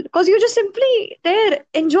joyful, because you're just simply there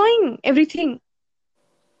enjoying everything.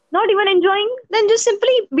 Not even enjoying, then just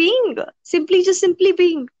simply being.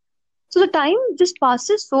 So the time just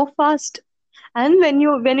passes so fast. And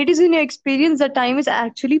when it is in your experience, the time is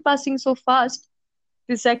actually passing so fast.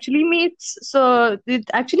 It actually makes so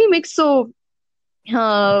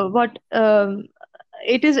what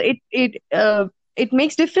it is it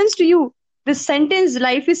makes difference to you. This sentence,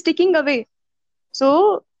 life is ticking away.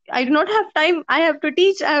 So I do not have time. I have to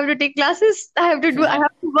teach. I have to take classes. I have to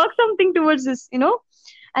work something towards this.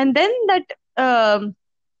 And then that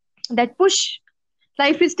push,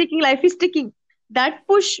 life is ticking. That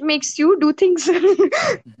push makes you do things.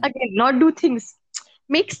 Again, not do things.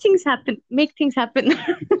 Makes things happen. Make things happen.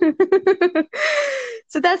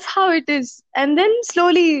 So that's how it is. And then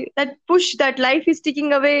slowly that push, that life is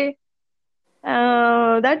ticking away.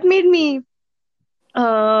 That made me,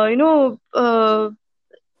 uh, you know, uh,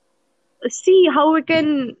 see how we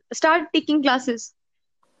can start taking classes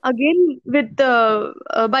again with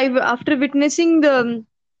by after witnessing the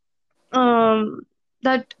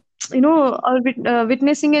that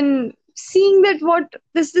witnessing and seeing that what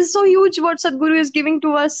this is so huge what Sadhguru is giving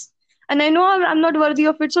to us, and I know I'm not worthy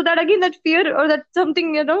of it. So that again, that fear or that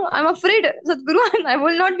something, I'm afraid Sadhguru, and I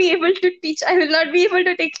will not be able to teach. I will not be able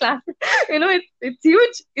to take class. It's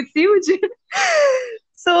huge. It's huge.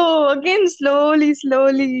 So again,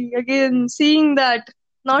 slowly, again seeing that,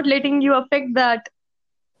 not letting you affect that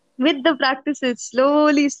with the practices,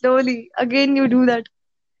 slowly, again you do that.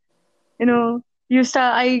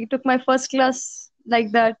 I took my first class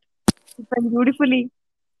like that. It went beautifully.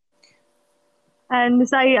 And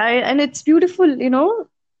and it's beautiful.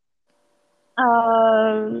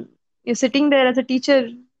 Uh, you're sitting there as a teacher,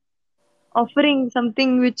 offering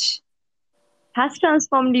something which has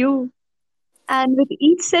transformed you. And with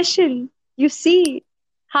each session, you see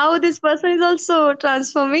how this person is also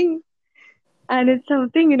transforming. And it's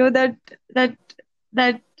something, that,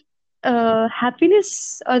 that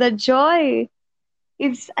happiness or that joy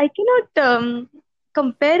I cannot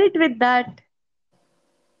compare it with that.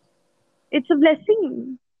 It's a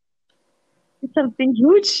blessing. It's something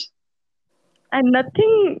huge, and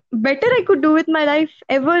nothing better I could do with my life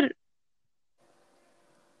ever.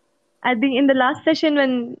 In the last session,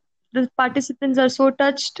 when the participants are so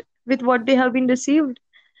touched with what they have been received,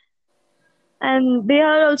 and they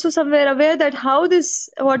are also somewhere aware that how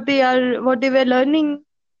what they were learning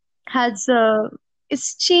has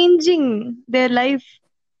is changing their life,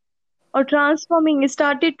 or transforming, it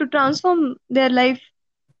started to transform their life.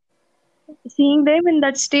 Seeing them in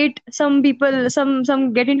that state, some people,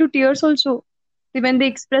 some get into tears also when they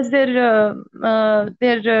express when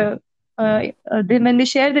they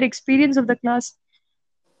share their experience of the class.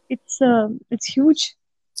 It's huge,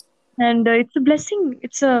 and it's a blessing.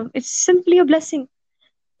 It's simply a blessing,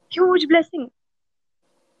 huge blessing,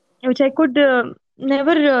 which I could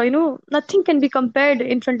never, nothing can be compared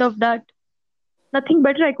in front of that. Nothing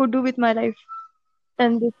better I could do with my life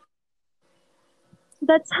than this.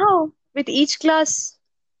 That's how with each class.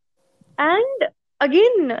 And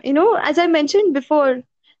again, as I mentioned before,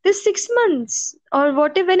 this 6 months or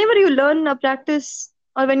whatever, whenever you learn a practice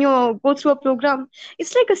or when you go through a program,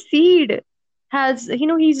 it's like a seed has,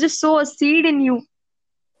 he's just sow a seed in you.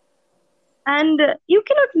 And you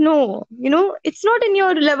cannot know, it's not in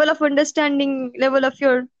your level of understanding, level of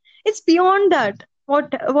your, it's beyond that.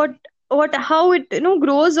 How it,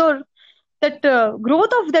 grows, or that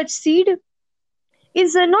growth of that seed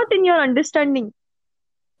is not in your understanding,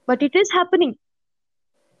 but it is happening.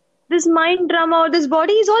 This mind drama or this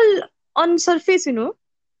body is all on surface.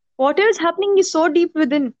 Whatever is happening is so deep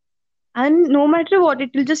within, and no matter what, it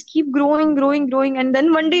will just keep growing, and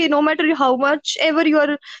then one day, no matter how much ever you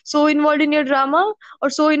are so involved in your drama or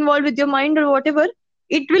so involved with your mind or whatever,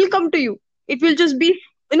 it will come to you. It will just be,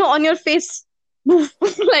 on your face.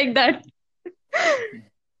 Like that.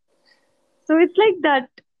 So it's like that.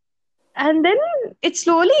 And then it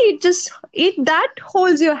slowly, it that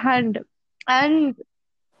holds your hand and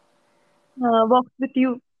walks with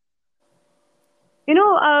you.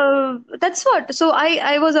 That's what. So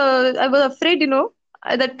I was afraid,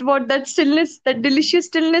 that what that stillness, that delicious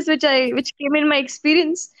stillness which came in my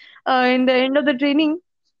experience in the end of the training.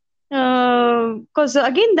 Because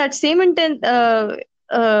again, that same intent,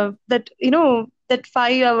 that that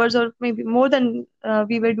 5 hours or maybe more than,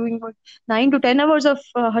 we were doing what, 9 to 10 hours of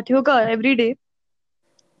hatha yoga every day.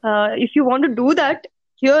 If you want to do that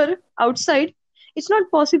here outside, it's not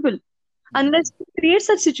possible unless you create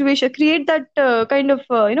such situation, create that kind of,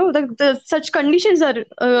 the such conditions are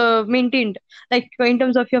maintained, like in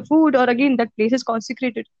terms of your food, or again that place is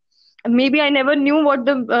consecrated. Maybe I never knew what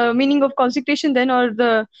the meaning of consecration then, or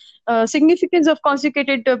the significance of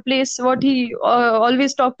consecrated place, what he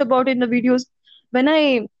always talked about in the videos. When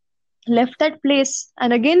I left that place,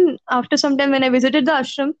 and again after some time when I visited the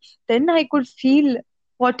ashram, then I could feel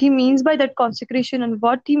what he means by that consecration, and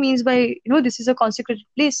what he means by, this is a consecrated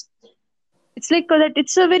place. It's like that.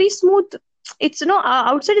 It's a very smooth. It's,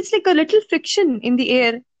 outside it's like a little friction in the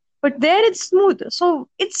air, but there it's smooth. So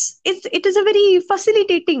it is a very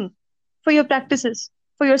facilitating for your practices,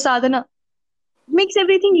 for your sadhana. It makes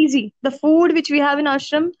everything easy. The food which we have in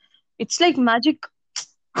ashram, it's like magic.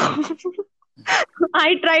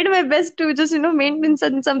 I tried my best to just maintain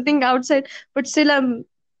something outside, but still I'm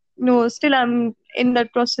no, still I'm in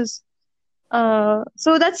that process.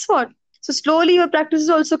 So that's what. So slowly your practices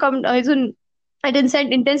also come. And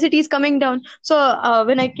intensity is coming down. So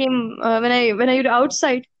when I came, when I was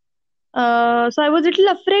outside, so I was a little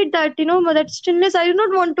afraid that that stillness. I do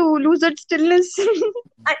not want to lose that stillness.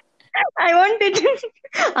 I, I want it.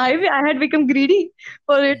 I had become greedy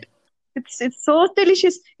for it. It's so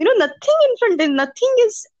delicious. Nothing in front. Nothing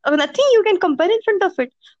is nothing you can compare in front of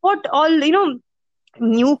it. What all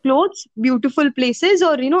new clothes, beautiful places,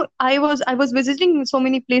 or I was visiting so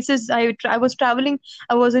many places. I was traveling.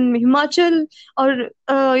 I was in Himachal, or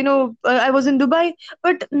I was in Dubai,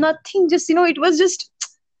 but nothing. Just it was just,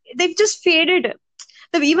 they've just faded.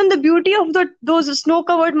 Even the beauty of those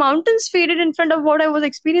snow-covered mountains faded in front of what I was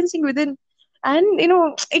experiencing within, and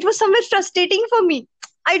it was somewhere frustrating for me.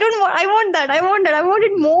 I don't want. I want that. I want that. I want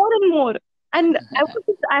it more and more, and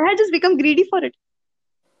I had just become greedy for it.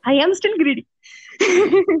 I am still greedy.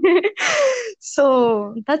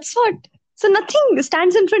 So that's what. So nothing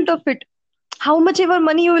stands in front of it. How much ever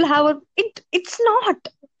money you will have, it's not.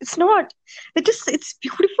 It's not. It's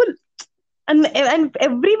beautiful, and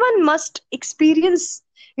everyone must experience.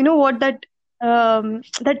 What that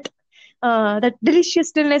delicious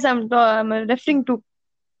stillness I'm referring to.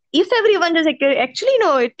 If everyone just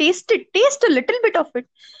actually taste a little bit of it,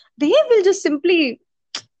 they will just simply,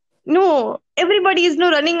 no, everybody is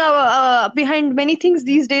running behind many things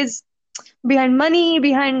these days, behind money,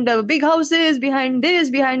 behind big houses, behind this,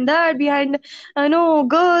 behind that, behind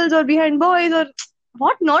girls, or behind boys, or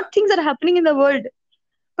what not things are happening in the world.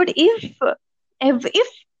 But if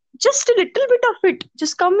just a little bit of it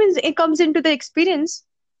just comes into the experience,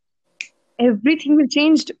 everything will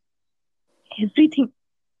change. Everything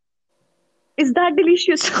is that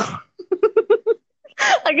delicious.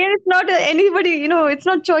 Again, it's not anybody, it's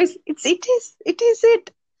not choice. It is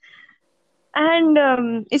it.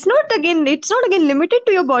 And it's not again limited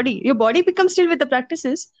to your body. Your body becomes still with the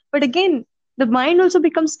practices, but again the mind also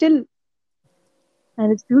becomes still,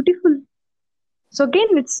 and it's beautiful. So again,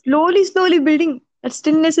 it's slowly building. That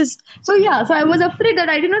stillness is, so yeah. So I was afraid that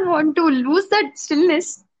I did not want to lose that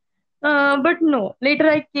stillness, but no. Later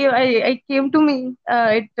I came to me.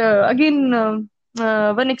 It again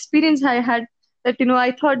one experience I had, that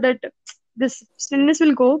I thought that this stillness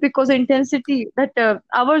will go because the intensity, that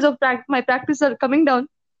hours of my practice are coming down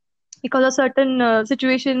because of certain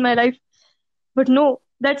situation in my life. But no,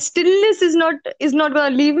 that stillness is not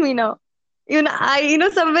gonna leave me now.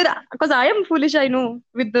 Somewhere, because I am foolish. I know,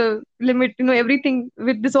 with the limit, everything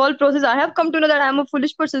with this whole process, I have come to know that I am a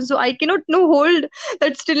foolish person. So I cannot hold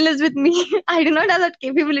that stillness with me. I do not have that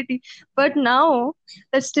capability. But now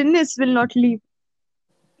that stillness will not leave.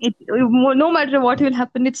 No matter what will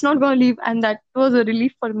happen, it's not gonna leave, and that was a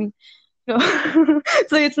relief for me. So,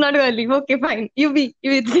 so it's not gonna leave. Okay, fine. You be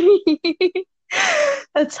with me.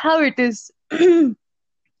 That's how it is. And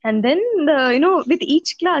then with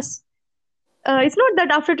each class, it's not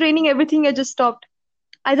that after training everything has just stopped.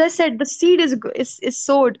 As I said, the seed is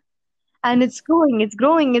sowed, and it's growing, it's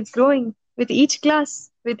growing, it's growing with each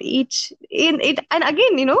class, with each in it. And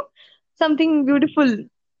again, something beautiful,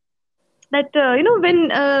 that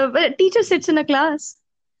when a teacher sits in a class,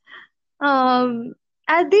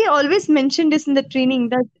 as they always mention this in the training,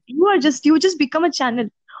 that you just become a channel.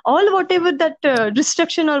 All whatever that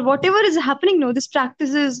destruction or whatever is happening, this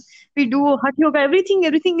practices, we do Hatha Yoga, everything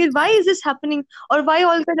is, why is this happening, or why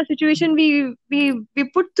all kind of situation we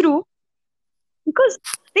put through, because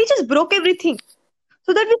they just broke everything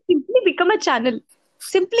so that we simply become a channel.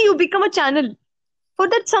 Simply, you become a channel for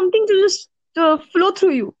that something to just flow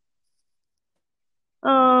through you.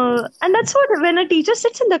 And that's what, when a teacher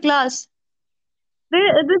sits in the class,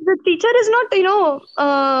 the teacher is not, the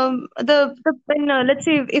when, let's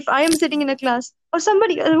say if I am sitting in a class, or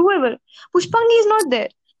somebody, whoever, Pushpangi is not there.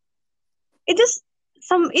 It's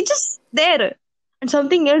just there, and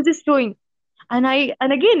something else is flowing. And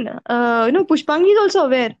again, Pushpangi is also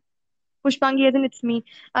aware. Pushpangi, as in it's me.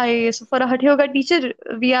 So for a Hatha Yoga teacher,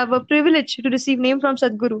 we have a privilege to receive name from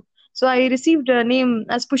Sadhguru. So I received a name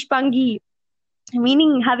as Pushpangi,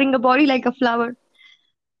 meaning having a body like a flower.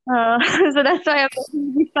 So that's why I'm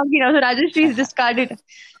Pushpangi now. So Rajashri is discarded.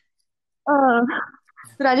 Uh,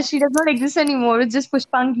 Rajashri does not exist anymore. It's just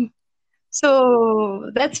Pushpangi. So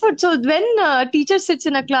that's what. So when a teacher sits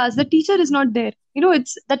in a class, the teacher is not there.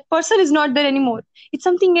 It's that person is not there anymore. It's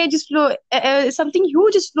something just flow, something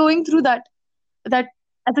huge is flowing through that as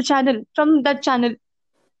a channel, from that channel,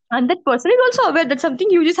 and that person is also aware that something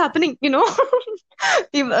huge is happening.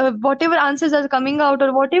 If, whatever answers are coming out,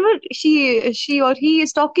 or whatever she or he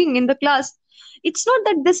is talking in the class, it's not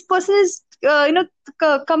that this person is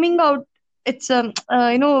coming out. It's it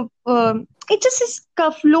just is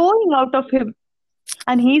flowing out of him,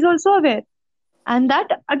 and he's also aware. And that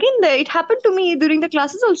again, it happened to me during the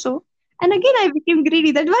classes also. And again, I became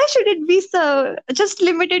greedy that why should it be so just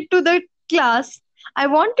limited to the class? I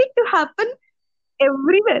want it to happen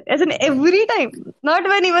everywhere, as in every time, not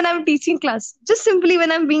when even I'm teaching class, just simply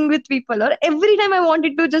when I'm being with people, or every time I want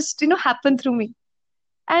it to just happen through me.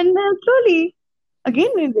 And slowly,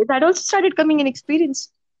 again, that also started coming in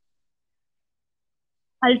experience.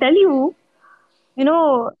 I'll tell you,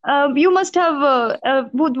 you must have,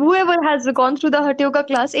 whoever has gone through the Hatha Yoga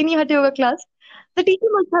class, any Hatha Yoga class, the teacher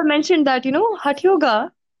must have mentioned that, Hatha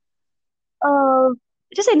Yoga uh,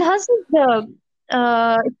 just enhances the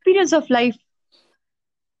experience of life.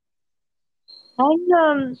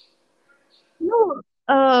 And, you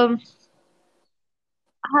know,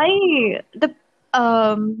 I, the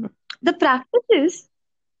practices,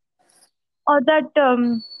 or that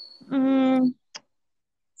mm,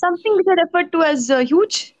 something which I refer to as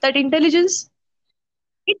huge, that intelligence,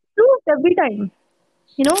 it proves every time,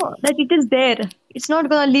 that it is there. It's not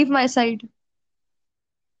gonna leave my side.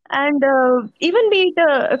 And even be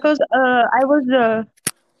it because I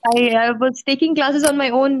was taking classes on my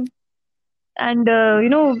own, and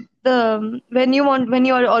when you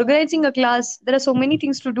are organizing a class, there are so many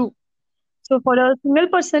things to do. So for a single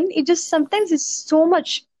person, it just sometimes is so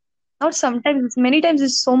much. Not sometimes, it's many times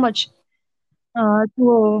it's so much.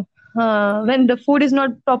 To When the food is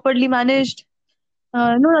not properly managed,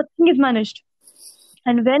 no, nothing is managed,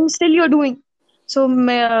 and when still you're doing. So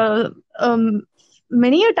many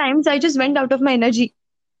a times I just went out of my energy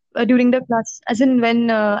during the class, as in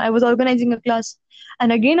when I was organizing a class.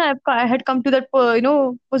 And again, I had come to that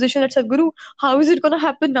position at Sadhguru. How is it gonna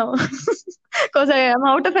happen now? Because I am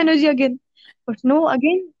out of energy again. But no,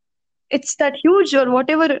 again, it's that huge, or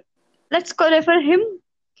whatever. Let's call refer him.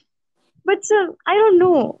 But I don't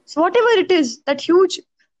know. So whatever it is, that huge,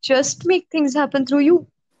 just make things happen through you,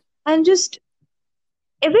 and just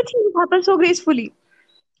everything happens so gracefully.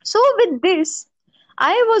 So with this,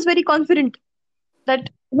 I was very confident that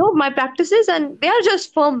my practices, and they are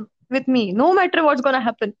just firm with me, no matter what's gonna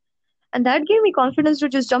happen. And that gave me confidence to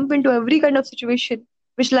just jump into every kind of situation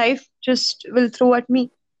which life just will throw at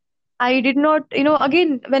me. I did not,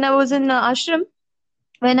 again, when I was in ashram,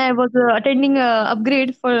 when I was attending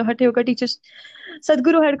upgrade for Hatha Yoga teachers,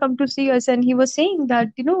 Sadhguru had come to see us, and he was saying that,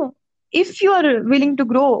 if you are willing to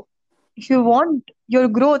grow, if you want your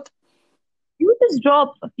growth, you just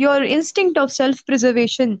drop your instinct of self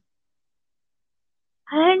preservation.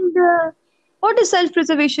 And what is self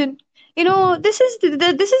preservation? This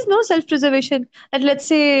is no self preservation. And let's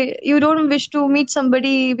say you don't wish to meet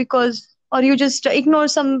somebody because, or you just ignore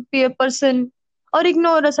some person, or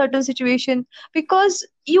ignore a certain situation because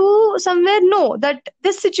you somewhere know that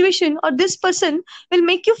this situation or this person will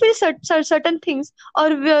make you feel certain things, or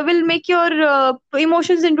will make your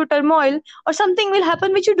emotions into turmoil, or something will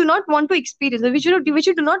happen which you do not want to experience, or which you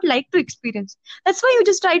do not like to experience. That's why you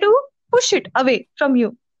just try to push it away from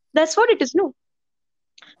you. That's what it is, no?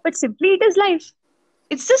 But simply it is life.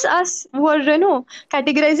 It's just us who are,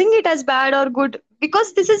 categorizing it as bad or good,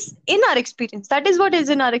 because this is in our experience. That is what is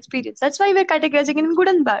in our experience. That's why we're categorizing it in good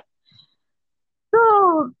and bad.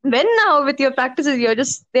 So when now with your practices, you're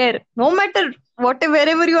just there, no matter whatever,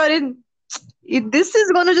 wherever you are in, this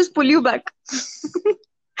is gonna just pull you back.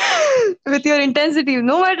 with your intensity.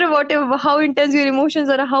 No matter whatever, how intense your emotions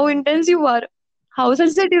are, how intense you are, how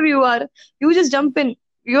sensitive you are, you just jump in.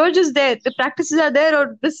 You're just there. The practices are there,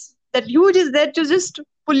 or this that huge is there to just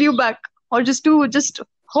pull you back, or just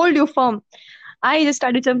hold you firm. I just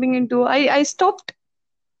started jumping into. I stopped.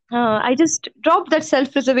 I just dropped that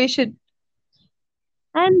self preservation,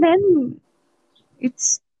 and then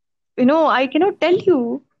it's I cannot tell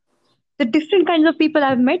you the different kinds of people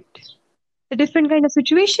I've met, the different kind of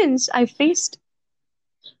situations I faced,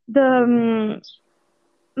 the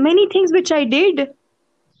many things which I did,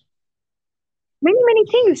 many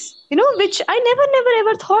things, which I never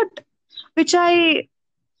ever thought, which I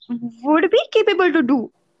would be capable to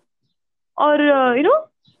do, or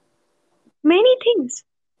many things,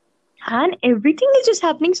 and everything is just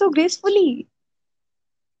happening so gracefully.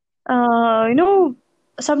 You know,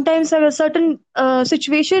 sometimes a certain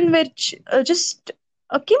situation which just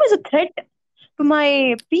came as a threat to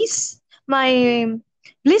my peace, my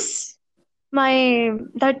bliss, my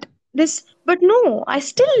that this, but no, I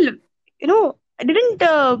still, I didn't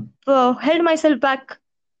held myself back.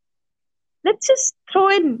 Let's just throw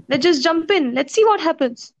in, let's just jump in, let's see what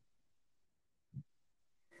happens.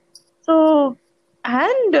 So,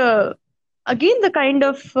 and again, the kind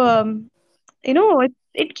of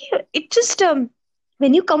it just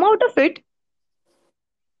when you come out of it,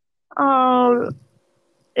 uh,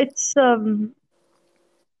 it's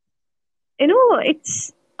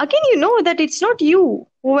it's again, that it's not you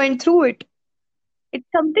who went through it.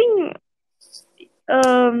 It's something,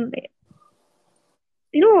 um,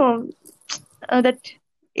 you know that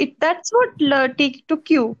that's what took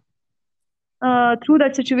you through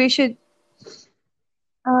that situation.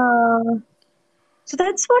 uh, so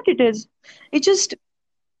that's what it is. It just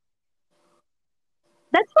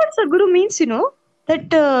That's what Sadhguru means,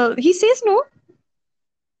 that he says, no,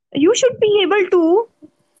 you should be able to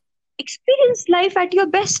experience life at your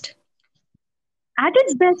best, at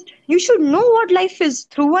its best. You should know what life is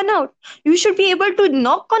through and out. You should be able to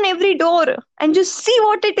knock on every door and just see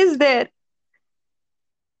what it is there.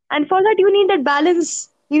 And for that, you need that balance.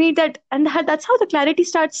 You need that, and that's how the clarity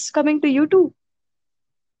starts coming to you too.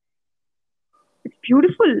 It's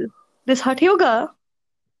beautiful. This Hatha Yoga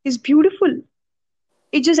is beautiful.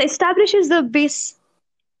 It just establishes the base,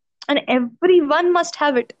 and everyone must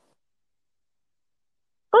have it.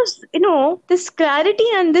 Because, this clarity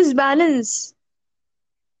and this balance,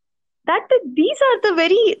 that these are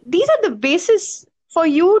the basis for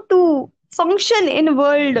you to function in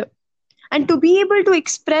world, and to be able to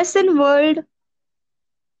express in world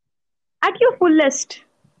at your fullest,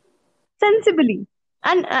 sensibly,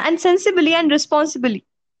 and sensibly and responsibly.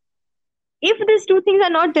 If these two things are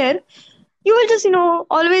not there, you will just,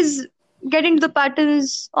 always get into the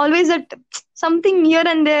patterns, always at something here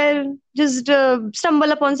and there, just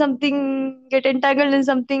stumble upon something, get entangled in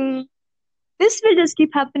something. This will just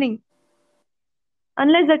keep happening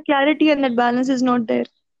unless that clarity and that balance is not there.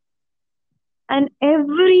 And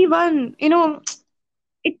everyone,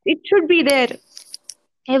 it should be there.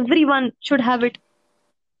 Everyone should have it,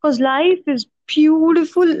 because life is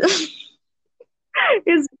beautiful.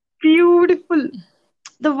 Is beautiful.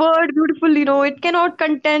 The word beautiful, it cannot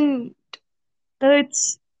contain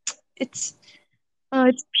its its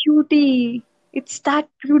its beauty. It's that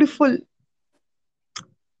beautiful.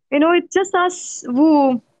 It's just us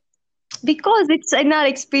who, because it's in our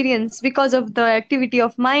experience, because of the activity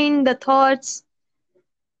of mind, the thoughts,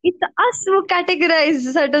 it's us who categorize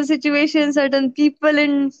certain situations, certain people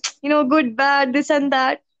in, good, bad, this and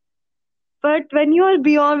that. But when you are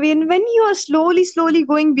beyond, when you are slowly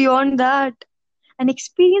going beyond that and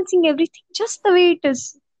experiencing everything just the way it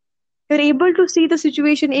is, you're able to see the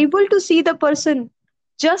situation, able to see the person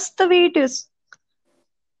just the way it is.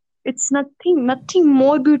 It's nothing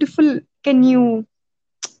more beautiful can you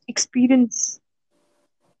experience.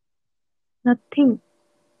 Nothing.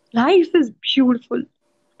 Life is beautiful,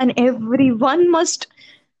 and everyone must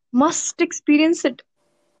experience it.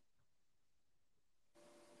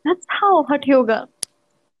 That's how Hatha Yoga,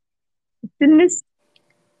 stillness,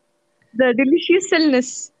 the delicious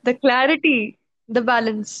stillness, the clarity, the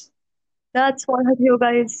balance. That's what Hatha Yoga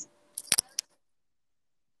is.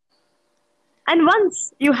 And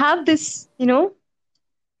once you have this,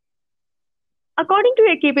 according to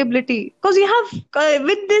your capability, because you have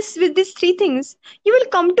with these three things, you will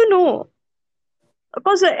come to know.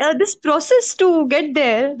 Because this process to get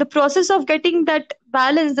there, the process of getting that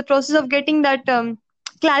balance, the process of getting that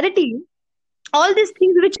clarity, all these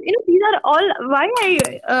things, which these are all why I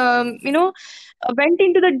went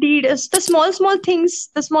into the deed, the small things,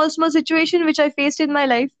 the small situation which I faced in my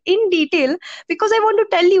life in detail, because I want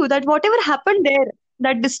to tell you that whatever happened there,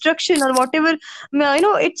 that destruction or whatever,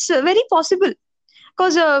 it's very possible.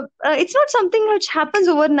 Because it's not something which happens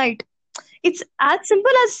overnight. It's as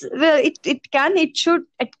simple as, well, it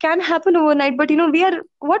can happen overnight, but we are,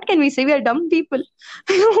 what can we say, we are dumb people.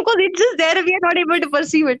 Because it's just there, we are not able to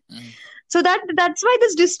perceive it. Mm. So that's why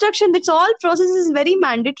this destruction, this all process is very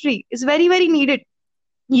mandatory, is very, very needed.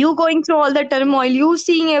 You going through all the turmoil, you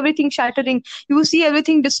seeing everything shattering, you see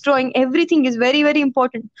everything destroying, everything is very, very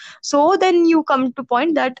important. So then you come to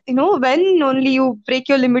point that, when only you break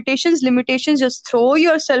your limitations, just throw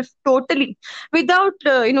yourself totally without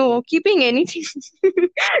keeping anything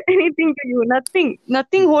anything to you,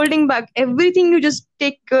 nothing holding back, everything you just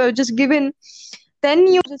take, just give in. Then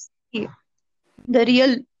you just see the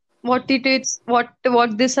real, what it is, what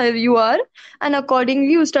this you are, and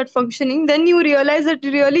accordingly you start functioning. Then you realize that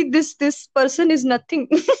really this person is nothing.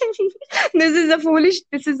 This is a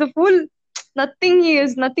fool. Nothing he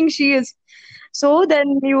is, nothing she is. So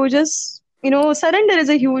then you just, surrender is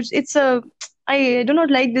a huge, it's a, I do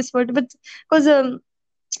not like this word, but because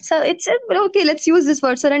so it's okay, let's use this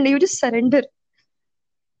word, surrender. You just surrender.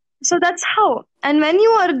 So that's how. And when you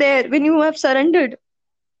are there, when you have surrendered,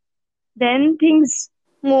 then things,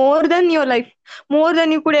 more than your life, more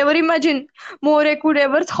than you could ever imagine, more I could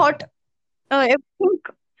ever thought, everything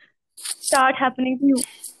start happening to you.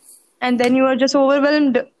 And then you are just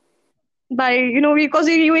overwhelmed by, because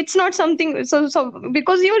it's not something, so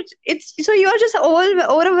because it's, so you are just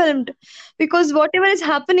overwhelmed, because whatever is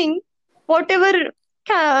happening, whatever,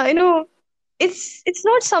 it's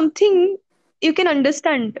not something you can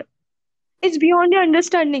understand. It's beyond your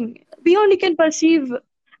understanding, beyond you can perceive,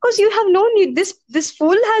 because you have no need. This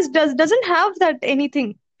fool doesn't have that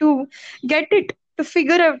anything to get it, to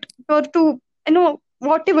figure out, or to,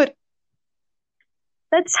 whatever.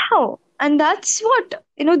 That's how. And that's what,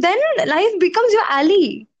 then life becomes your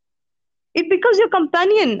ally. It becomes your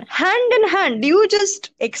companion, hand in hand. You just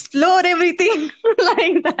explore everything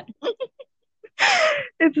like that.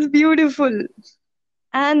 It's beautiful.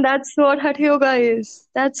 And that's what Hatha Yoga is.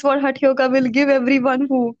 That's what Hatha Yoga will give everyone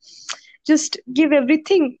who just give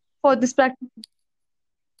everything for this practice.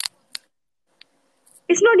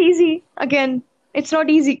 It's not easy. Again, it's not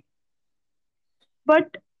easy.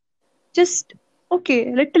 But just,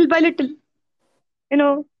 okay, little by little,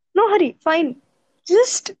 no hurry, fine.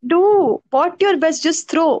 Just do what your best, just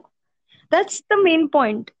throw. That's the main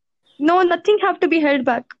point. No, nothing have to be held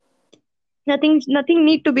back. Nothing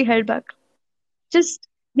need to be held back. Just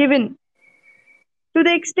give in. To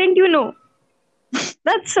the extent you know.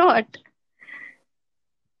 That's what.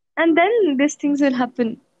 And then these things will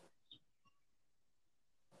happen.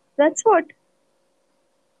 That's what.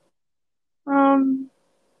 Um,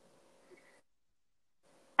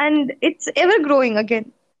 and it's ever growing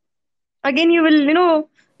again. Again, you will,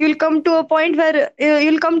 you'll come to a point where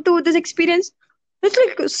you'll come to this experience. It's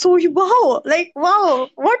like, so, wow, like, wow,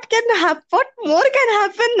 what can happen? What more can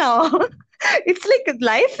happen now? It's like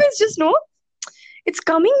life is just, no, it's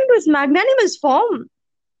coming into its magnanimous form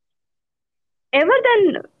ever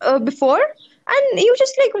than before. And you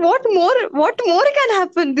just like, what more can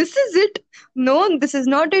happen? This is it. No, this is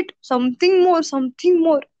not it. Something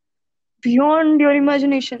more beyond your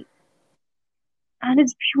imagination. And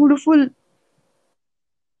it's beautiful.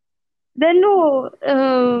 Then no,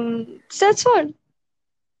 that's what.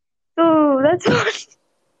 So that's what.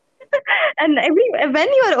 And when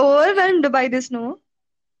you are overwhelmed by this, no,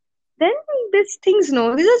 then these things,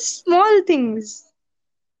 no, these are small things.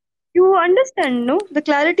 You understand, no, the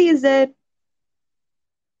clarity is there.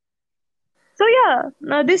 So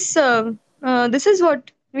yeah, this is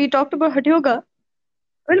what we talked about Hatha Yoga.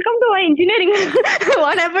 Welcome to my engineering.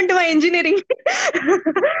 What happened to my engineering?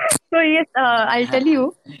 So yes, I'll tell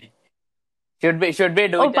you. Should we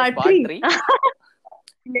do Oh, it as part part three. 3?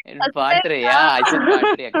 In part 3, yeah, I said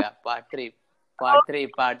part 3, Akka. Part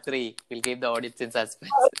 3. We'll keep the audience in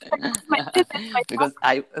suspense. Because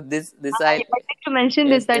I like to mention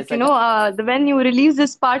this, yes, that yes, Akka. when you release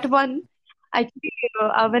this part one, actually,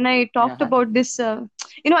 when I talked Uh-huh. about this,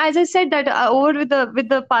 as I said that, over with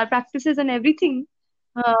the practices and everything,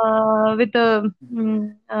 with the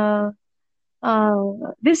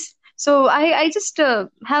this. So I just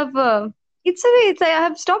have, it's a way, I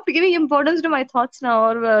have stopped giving importance to my thoughts now,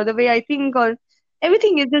 or the way I think, or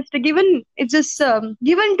everything is just given. It's just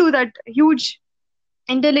given to that huge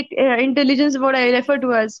intelligence, what I refer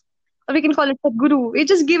to as, or we can call it Sadguru. It's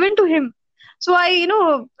just given to him. So I,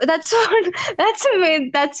 that's what,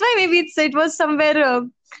 that's why maybe it was somewhere,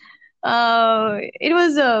 it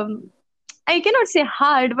was, I cannot say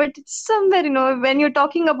hard, but it's somewhere, when you're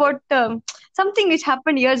talking about something which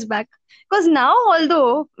happened years back. Because now,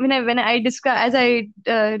 although when I describe, as I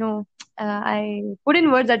put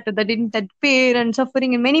in words that pain and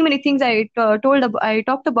suffering and many many things I talked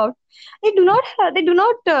about, they do not.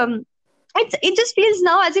 It just feels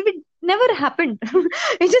now as if it never happened.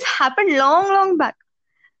 It just happened long long back.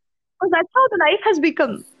 Because that's how the life has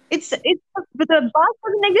become. It's with the past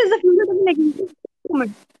doesn't exist, the future doesn't exist.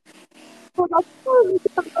 Moment. So that's why it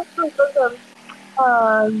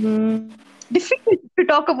was difficult to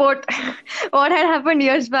talk about what had happened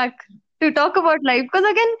years back. To talk about life, because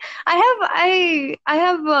again, I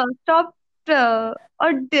have stopped or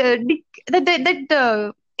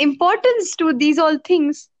that importance to these all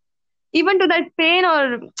things, even to that pain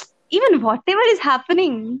or even whatever is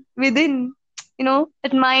happening within,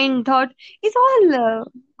 that mind thought is all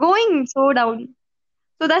going so down.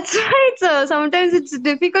 So that's why sometimes it's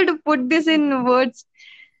difficult to put this in words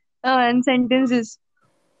and sentences.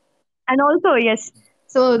 And also, yes.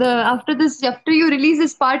 So after you release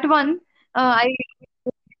this part one, I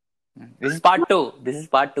This is part two. This is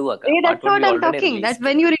part two, Akka. yeah, Part that's one what we I'm already talking. That released.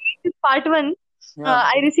 when you release this part one, Yeah.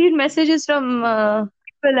 I received messages from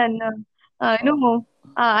people, and Oh.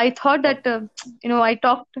 I thought that I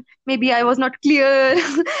talked. Maybe I was not clear,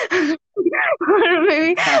 or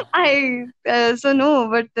maybe I. So no,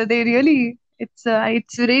 but they really. It's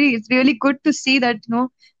really good to see that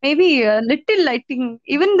maybe a little. I think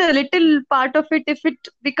even the little part of it, if it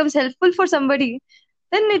becomes helpful for somebody,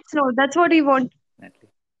 then it's no. That's what we want. Definitely.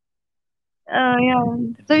 Yeah.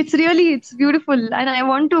 So it's beautiful, and I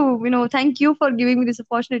want to thank you for giving me this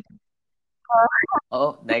opportunity.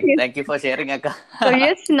 Oh, Yes. thank you for sharing, Akka. So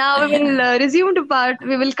yes, now we will resume to part.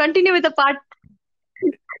 We will continue with the part.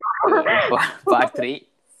 Part three.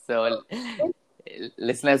 So,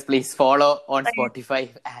 listeners, please follow on Spotify,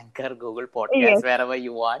 Anchor, Google Podcasts, Yes. wherever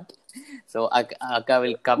you want. So, Akka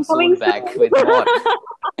will come Coming soon back with more.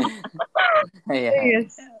 Yeah. Yes.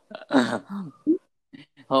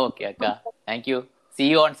 Okay, Akka. Thank you. See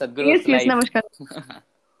you on Sadhguru's Yes. live. Namaskar.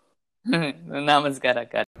 Namaskar,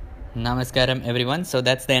 Akka. Namaskaram, everyone. So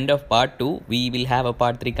that's the end of part 2. We will have a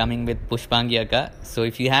part 3 coming with Pushpangi Akka. So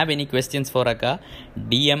if you have any questions for Akka,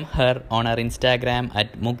 DM her on her Instagram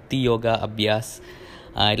at Mukti Yoga Abhyas.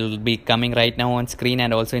 It will be coming right now on screen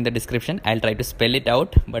and also in the description. I'll try to spell it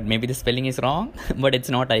out, but maybe the spelling is wrong, but it's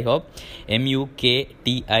not, I hope.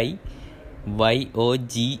 MUKTIYOGABHYAS,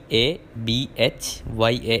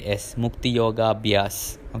 Mukti Yoga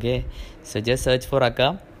Abhyas. Okay, so just search for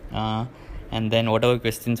Akka. And then whatever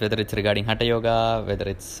questions, whether it's regarding Hatha Yoga, whether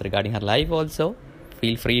it's regarding her life also,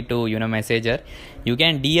 feel free to message her. You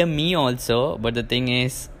can DM me also, but the thing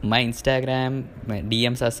is my Instagram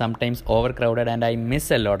DMs are sometimes overcrowded and I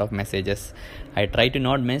miss a lot of messages. I try to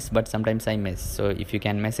not miss, but sometimes I miss. So if you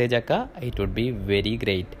can message Akka, it would be very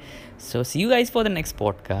great. So see you guys for the next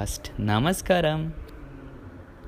podcast. Namaskaram.